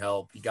coaching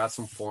help. You got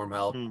some form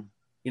help,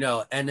 you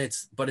know, and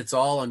it's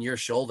all on your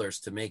shoulders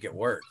to make it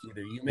work.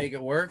 Either you make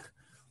it work,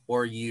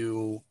 or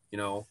you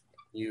kind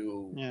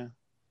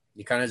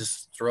of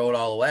just throw it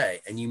all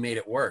away, and you made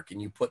it work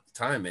and you put the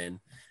time in,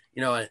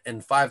 you know.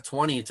 And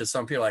 520 to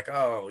some people, like,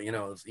 oh, you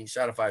know, he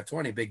shot a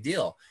 520, big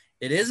deal.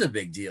 It is a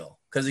big deal,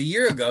 because a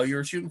year ago you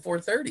were shooting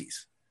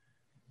 430s.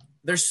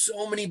 There's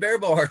so many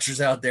barebow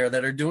archers out there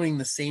that are doing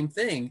the same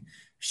thing,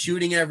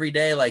 shooting every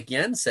day, like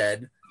Yen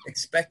said,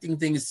 expecting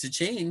things to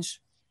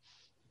change.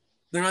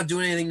 They're not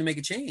doing anything to make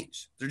a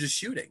change. They're just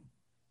shooting.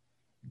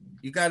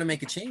 You got to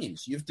make a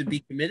change. You have to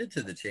be committed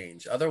to the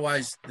change.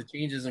 Otherwise, the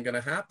change isn't going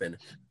to happen,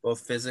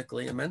 both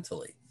physically and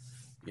mentally,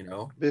 you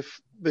know?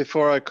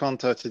 Before I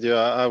contacted you,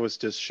 I was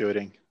just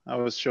shooting. I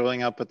was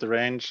showing up at the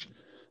range.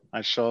 I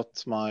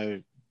shot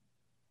my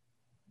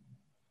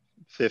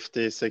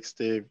 50,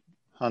 60,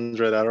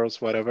 100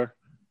 arrows, whatever.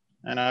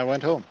 And I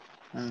went home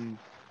and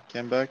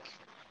came back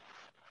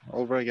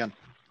over again.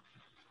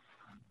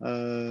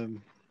 I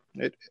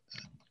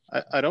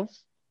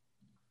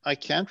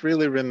can't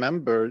really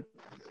remember,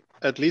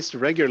 at least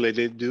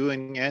regularly,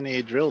 doing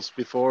any drills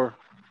before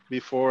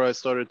I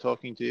started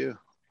talking to you.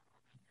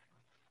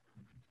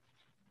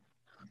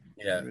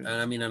 Yeah, and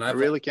I mean, and I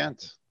really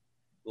can't.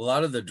 A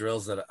lot of the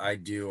drills that I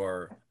do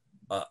are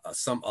a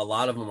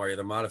lot of them are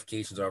either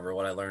modifications over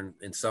what I learned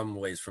in some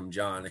ways from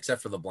John,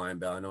 except for the blind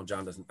bell. I know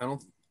John doesn't.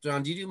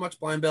 John, do you do much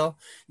blind bell?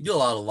 You do a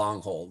lot of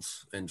long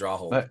holds and draw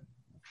holds. But,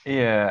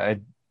 yeah,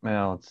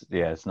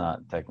 it's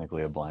not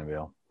technically a blind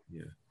bell.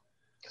 Yeah,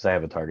 because I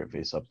have a target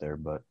face up there,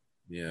 but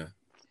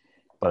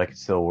I can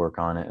still work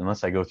on it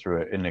unless I go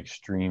through an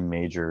extreme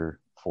major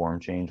form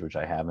change, which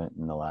I haven't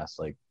in the last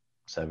like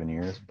 7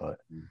 years. But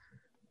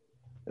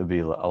it'd be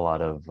a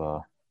lot of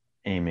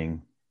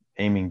aiming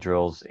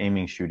drills,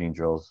 shooting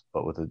drills,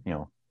 but with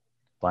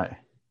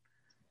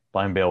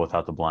blind bail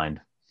without the blind.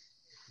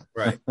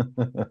 Right.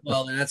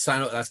 Well, and that's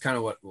kind of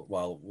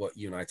what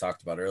you and I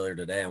talked about earlier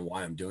today, and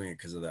why I'm doing it,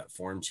 because of that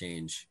form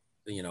change.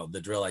 You know, the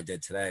drill I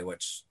did today,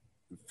 which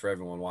for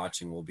everyone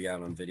watching will be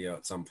out on video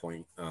at some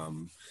point,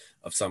 of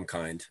some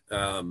kind.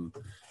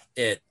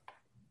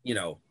 You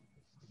know,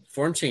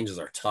 form changes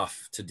are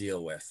tough to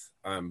deal with.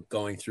 I'm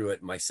going through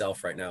it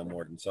myself right now,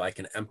 Morten, so I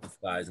can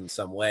empathize in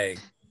some way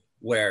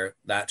where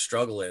that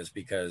struggle is,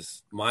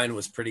 because mine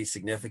was pretty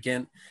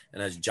significant.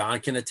 And as John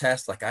can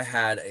attest, like, I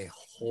had a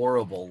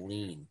horrible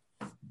lean,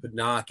 could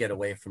not get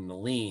away from the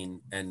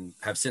lean, and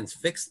have since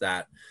fixed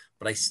that,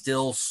 but I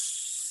still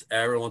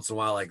every once in a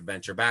while like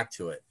venture back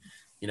to it,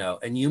 you know.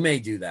 And you may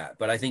do that,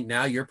 but I think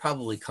now you're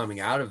probably coming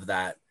out of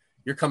that.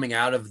 You're coming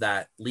out of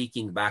that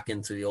leaking back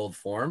into the old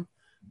form.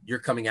 You're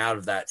coming out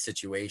of that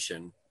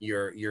situation.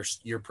 You're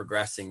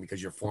progressing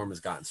because your form has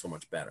gotten so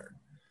much better,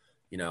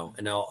 you know.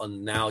 And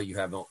now you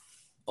have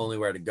only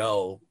where to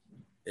go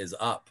is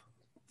up,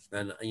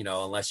 and, you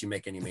know, unless you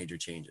make any major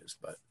changes.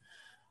 But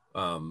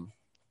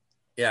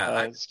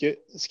Yeah.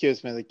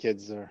 Excuse me, the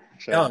kids are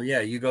shouting. Oh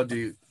yeah, you go.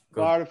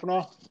 Vad är det för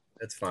något?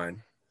 That's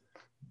fine.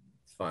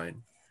 It's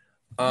fine.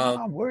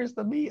 Mom, where's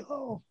the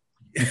meatloaf?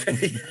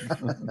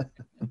 It's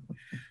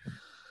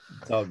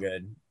all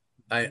good.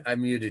 I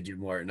muted you,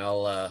 Morton.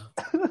 I'll ask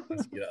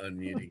you to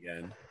unmute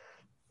again.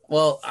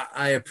 Well,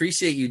 I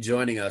appreciate you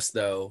joining us,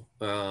 though,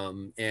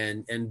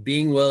 and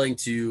being willing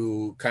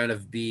to kind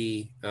of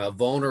be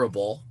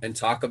vulnerable and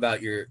talk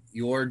about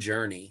your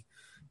journey.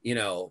 You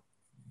know,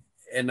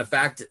 and the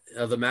fact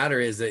of the matter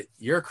is that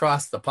you're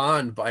across the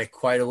pond by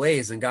quite a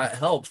ways and got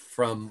help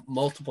from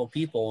multiple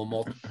people in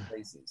multiple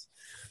places.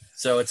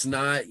 So it's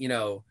not,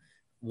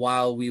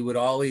 while we would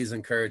always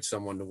encourage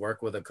someone to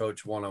work with a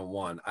coach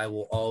one-on-one, I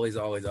will always,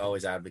 always,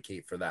 always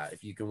advocate for that.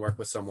 If you can work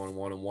with someone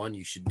one-on-one,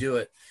 you should do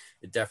it.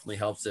 It definitely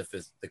helps if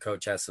the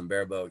coach has some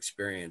Barebow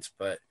experience,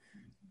 but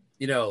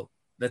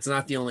that's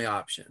not the only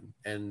option.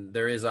 And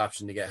there is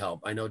option to get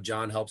help. I know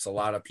John helps a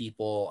lot of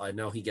people. I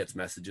know he gets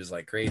messages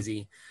like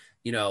crazy.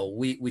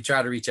 We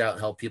try to reach out and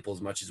help people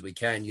as much as we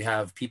can. You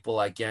have people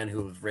like Yen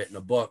who have written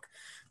a book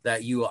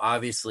that you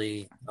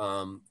obviously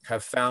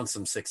have found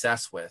some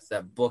success with.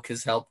 That book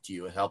has helped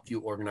you. It helped you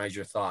organize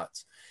your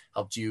thoughts,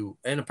 helped you,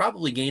 and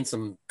probably gain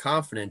some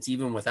confidence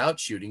even without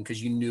shooting,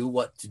 because you knew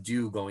what to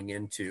do going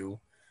into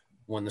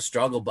when the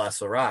struggle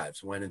bus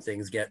arrives. When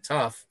things get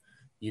tough,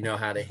 you know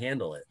how to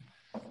handle it.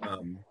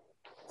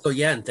 So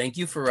Yen, thank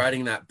you for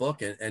writing that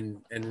book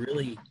and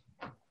really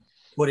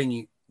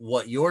putting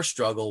what your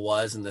struggle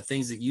was and the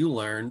things that you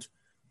learned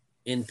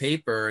in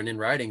paper and in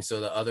writing so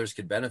that others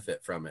could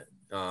benefit from it.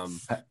 How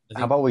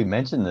about we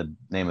mention the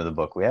name of the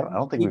book? I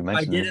don't think we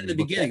mentioned. I did in the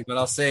beginning, but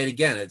I'll say it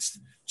again. It's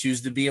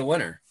Choose to Be a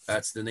Winner.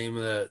 That's the name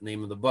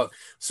of the book.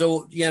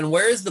 So, Yen,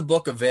 where is the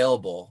book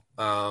available?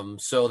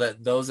 So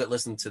that those that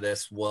listen to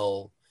this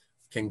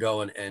can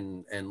go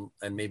and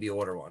maybe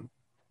order one.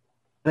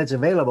 It's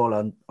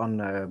available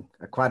on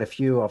quite a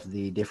few of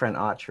the different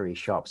archery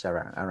shops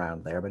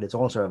around there, but it's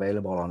also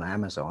available on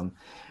Amazon.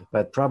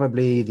 But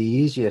probably the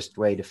easiest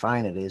way to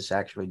find it is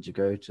actually to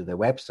go to the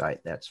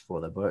website that's for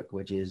the book,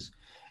 which is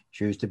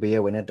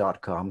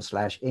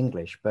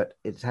choosetobeawinner.com/English. But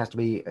it has to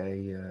be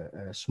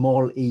a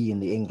small e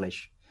in the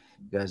English,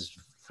 because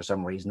for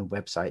some reason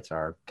websites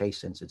are case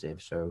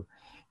sensitive. So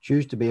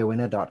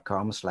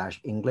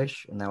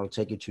choosetobeawinner.com/English, and that will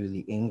take you to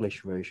the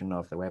English version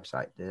of the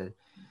website.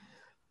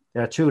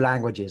 There are 2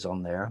 languages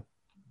on there,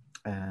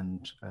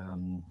 and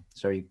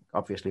so you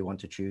obviously want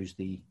to choose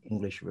the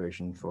English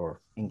version for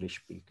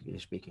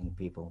English-speaking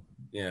people.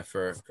 Yeah,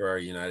 for our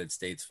United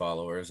States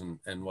followers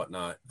and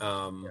whatnot.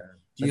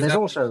 There's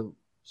also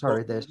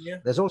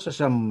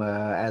some,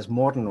 as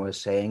Morten was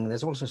saying,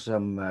 there's also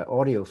some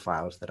audio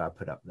files that I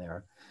put up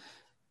there,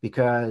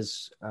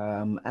 because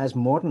as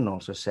Morten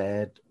also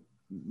said,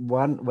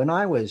 when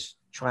I was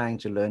trying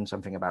to learn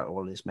something about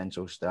all this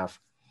mental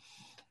stuff,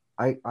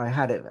 I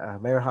had a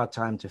very hard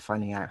time to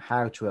finding out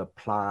how to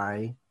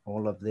apply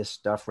all of this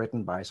stuff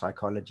written by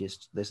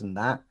psychologists, this and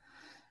that,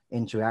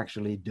 into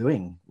actually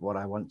doing what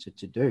I wanted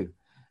to do.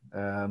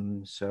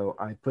 So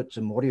I put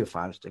some audio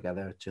files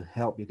together to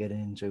help you get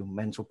into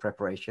mental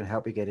preparation,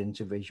 help you get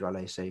into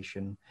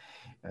visualization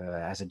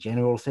as a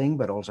general thing,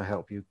 but also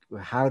help you,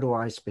 how do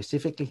I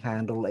specifically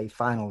handle a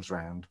finals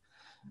round?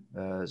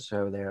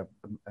 So there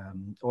are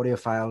audio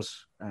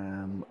files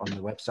on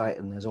the website,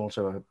 and there's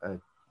also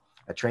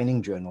a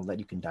training journal that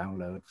you can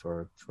download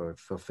for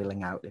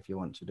filling out if you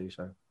want to do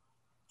so.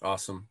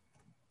 Awesome.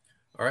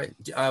 All right.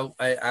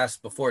 I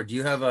asked before, do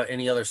you have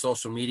any other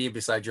social media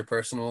besides your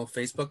personal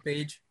Facebook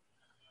page?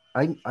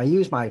 I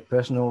use my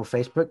personal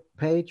Facebook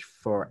page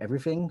for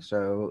everything.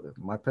 So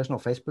my personal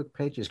Facebook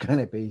page is going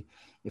to be,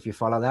 if you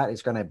follow that,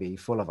 it's going to be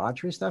full of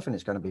archery stuff, and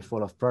it's going to be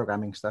full of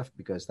programming stuff,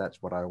 because that's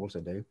what I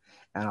also do.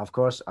 And of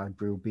course, I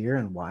brew beer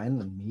and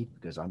wine and mead,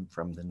 because I'm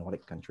from the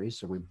Nordic countries.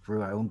 So we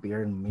brew our own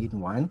beer and mead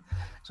and wine.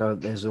 So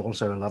there's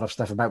also a lot of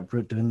stuff about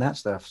doing that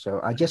stuff. So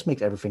I just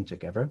mix everything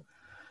together,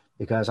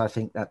 because I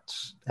think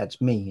that's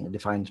me. It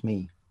defines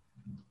me.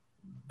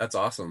 That's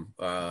awesome.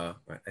 I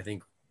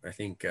think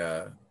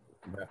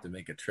we have to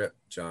make a trip,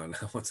 John.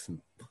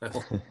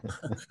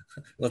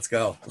 Let's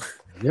go.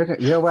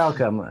 You're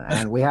welcome.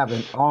 And we have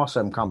an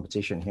awesome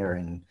competition here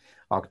in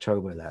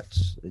October that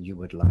you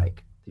would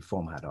like the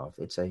format of.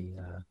 It's a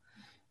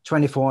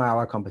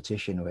 24-hour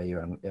competition where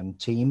you're on a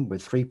team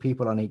with 3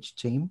 people on each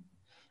team,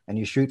 and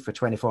you shoot for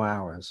 24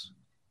 hours.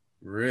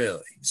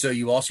 Really? So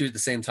you all shoot at the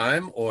same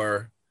time,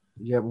 or?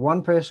 You have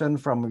 1 person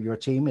from your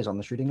team is on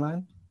the shooting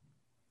line.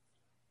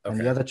 Okay. And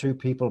the other 2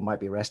 people might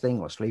be resting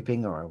or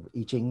sleeping or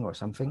eating or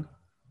something.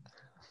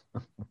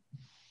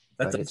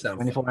 That's a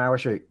 24-hour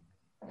shoot.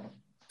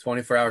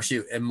 24-hour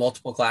shoot in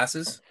multiple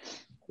classes?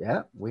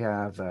 Yeah, we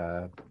have,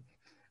 I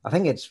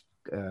think it's,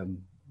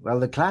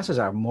 the classes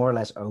are more or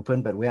less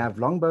open, but we have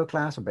longbow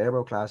class, a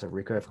barebow class, a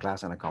recurve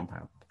class, and a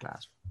compound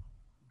class,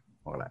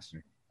 more or less.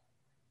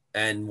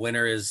 And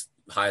winner is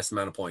highest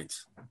amount of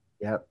points.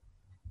 Yep.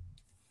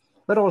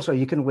 But also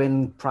you can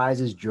win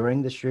prizes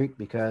during the shoot,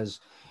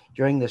 because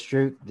during the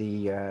shoot,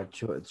 the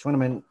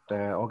tournament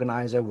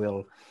organizer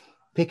will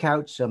pick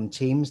out some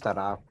teams that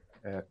are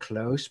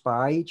close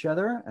by each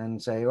other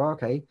and say, oh,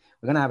 okay,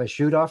 we're going to have a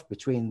shoot off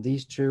between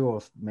these two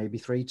or maybe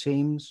three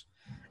teams,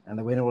 and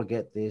the winner will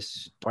get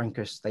this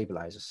Doinker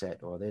stabilizer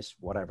set or this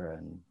whatever,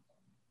 and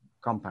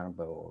compound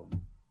bow or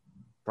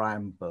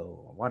prime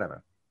bow or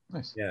whatever.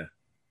 Nice. Yeah,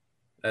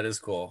 that is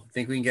cool.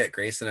 Think we can get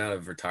Grayson out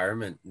of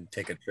retirement and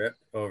take a trip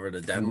over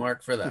to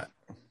Denmark for that?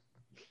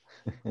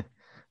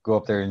 Go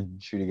up there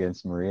and shoot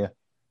against Maria.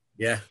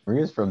 Yeah,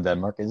 Maria's from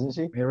Denmark, isn't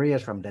she?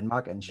 Maria's from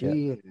Denmark, and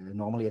she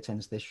normally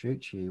attends this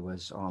shoot. She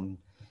was on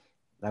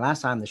the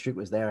last time the shoot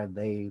was there.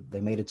 They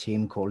made a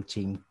team called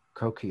Team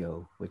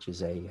Kokio, which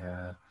is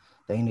a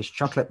Danish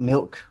chocolate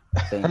milk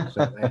thing.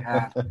 So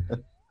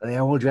they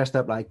all dressed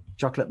up like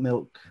chocolate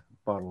milk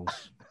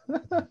bottles.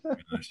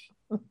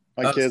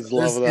 My kids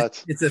love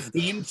that. It's a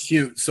themed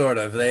shoot, sort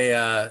of. They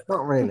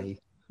not really.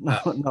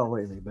 Not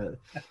really,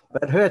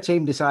 but her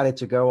team decided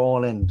to go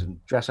all in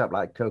and dress up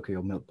like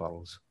Kokio milk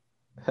bottles.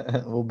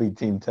 We'll be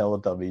Team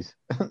Teletubbies.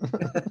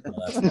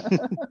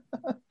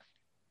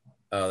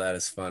 Oh, that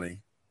is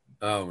funny.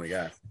 Oh my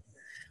gosh.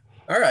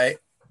 All right.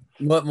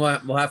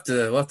 We'll have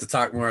to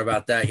talk more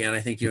about that again. I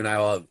think you and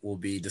I will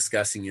be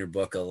discussing your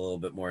book a little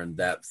bit more in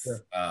depth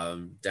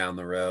down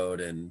the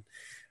road. And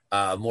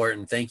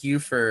Morten, thank you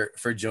for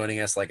joining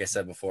us, like I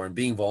said before, and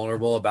being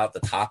vulnerable about the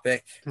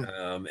topic.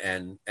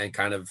 And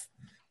kind of,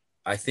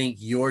 I think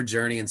your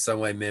journey in some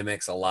way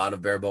mimics a lot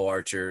of barebow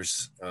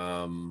archers.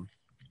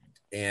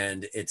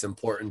 And it's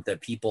important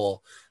that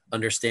people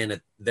understand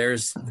that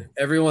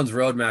everyone's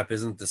roadmap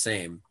isn't the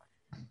same.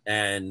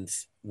 And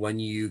when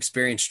you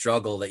experience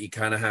struggle, that you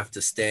kind of have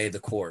to stay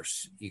the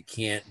course. You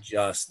can't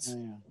just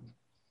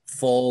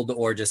fold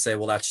or just say,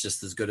 well, that's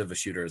just as good of a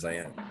shooter as I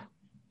am.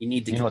 You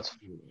need to.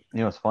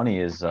 What's funny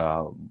is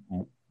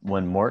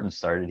when Morten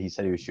started, he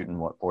said he was shooting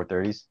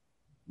 430s.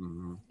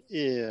 Mm-hmm.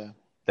 Yeah.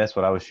 That's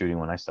what I was shooting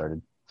when I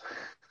started.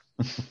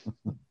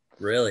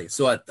 Really?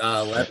 So at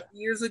 11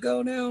 years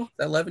ago now? Is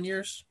that 11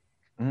 years?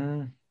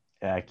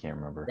 Yeah, I can't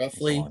remember.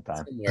 Roughly. It's a long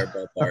time.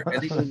 Somewhere ballpark. I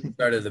think when you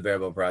started the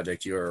Barebow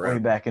project, you were around. Way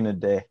back in the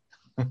day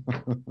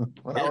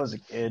when I was a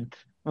kid.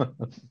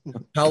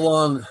 How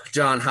long,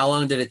 John, how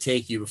long did it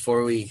take you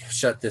before we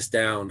shut this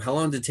down? How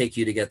long did it take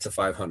you to get to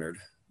 500?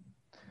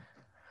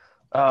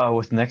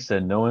 With next to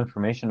no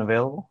information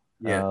available.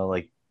 Yeah.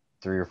 Like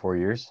 3 or 4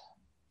 years.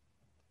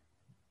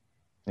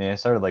 Yeah, I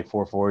started like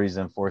 440s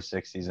and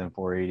 460s and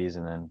 480s,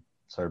 and then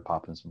started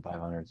popping some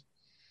 500s.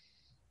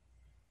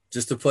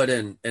 Just to put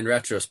in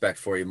retrospect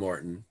for you,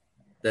 Morten,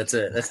 that's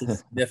a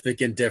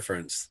significant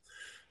difference.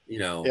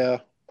 Yeah.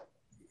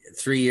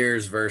 3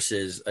 years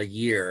versus a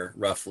year,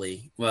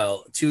 roughly.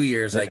 Well, 2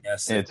 years, I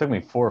guess. It took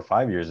me 4 or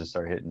 5 years to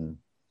start hitting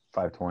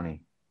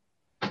 520.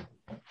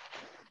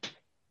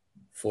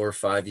 4 or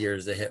 5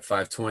 years to hit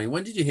 520.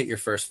 When did you hit your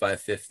first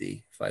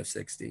 550,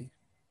 560?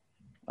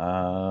 I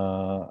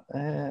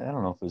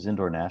don't know if it was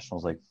indoor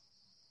nationals like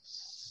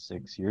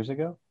 6 years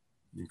ago.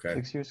 Okay.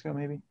 6 years ago,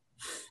 maybe.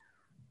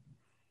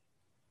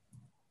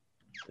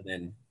 And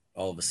then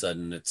all of a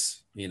sudden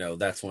it's,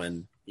 that's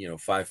when,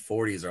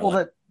 540s are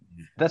well,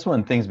 that's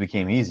when things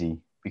became easy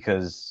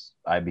because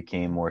I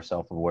became more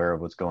self-aware of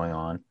what's going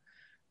on.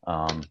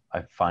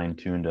 I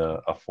fine-tuned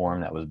a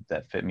form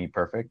that fit me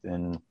perfect,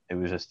 and it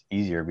was just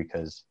easier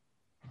because,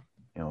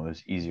 it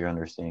was easier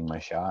understanding my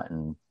shot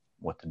and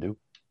what to do.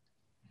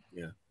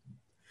 Yeah.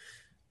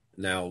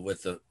 Now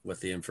with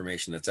the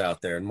information that's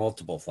out there and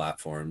multiple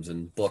platforms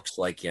and books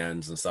like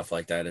Jens and stuff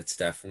like that, it's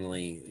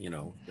definitely,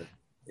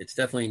 it's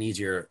definitely an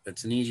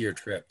easier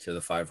trip to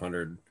the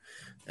 500.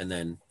 And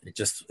then it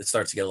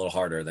starts to get a little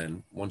harder.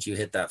 Then once you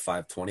hit that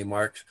 520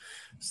 mark,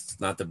 it's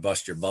not to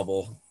bust your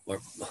bubble,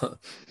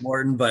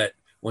 Morten, but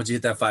once you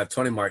hit that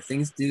 520 mark,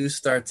 things do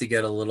start to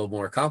get a little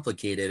more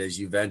complicated as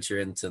you venture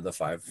into the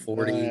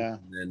 540.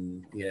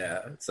 And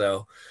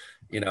so,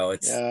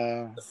 it's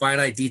the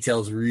finite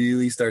details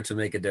really start to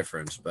make a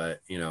difference.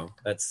 But,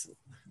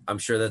 I'm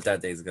sure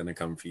that day is going to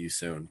come for you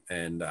soon.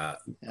 And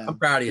I'm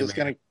proud of you,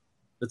 man.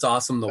 It's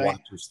awesome to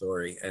watch your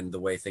story and the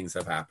way things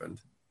have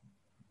happened.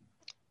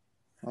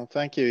 Well,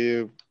 thank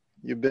you.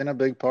 You've been a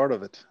big part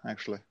of it,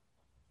 actually.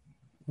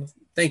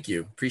 Thank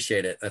you.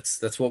 Appreciate it.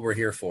 That's what we're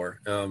here for.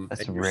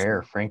 That's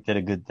rare. Frank did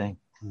a good thing.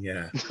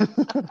 Yeah.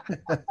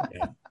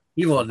 Yeah.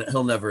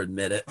 He'll never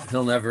admit it.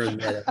 He'll never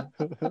admit it.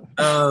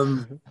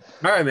 All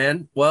right,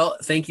 man. Well,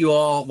 thank you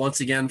all once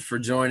again for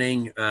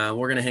joining. We're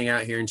going to hang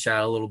out here and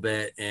chat a little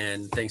bit,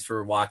 and thanks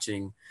for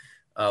watching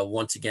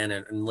once again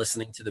and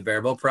listening to the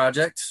Barebow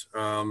Project.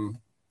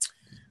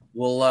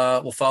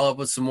 We'll follow up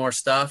with some more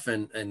stuff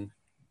and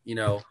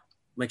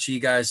make sure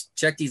you guys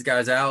check these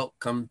guys out.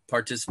 Come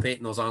participate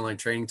in those online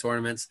training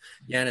tournaments.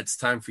 Yeah, and it's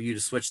time for you to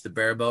switch to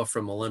Barebow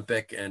from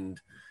Olympic and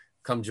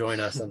come join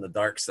us on the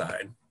dark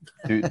side.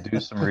 Do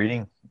some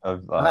reading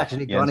of. I've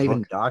actually gone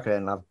even darker,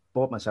 and I've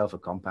bought myself a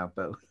compound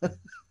bow.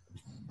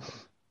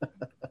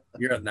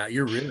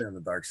 You're really on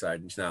the dark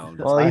side now.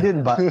 Well, he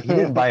didn't buy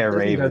a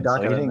Raven,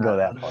 so he didn't go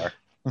that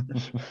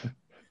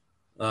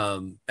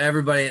far.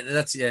 Everybody,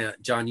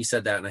 John, you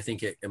said that, and I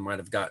think it might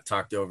have got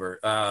talked over.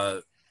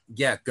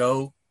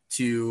 Go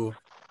to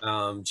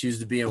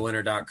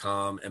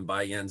ChooseToBeAWinner.com and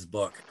buy Yen's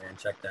book and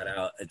check that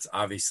out. It's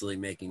obviously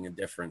making a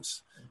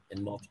difference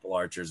in multiple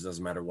archers.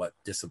 Doesn't matter what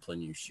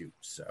discipline you shoot.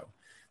 So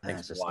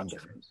thanks It's for the same watching.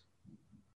 difference.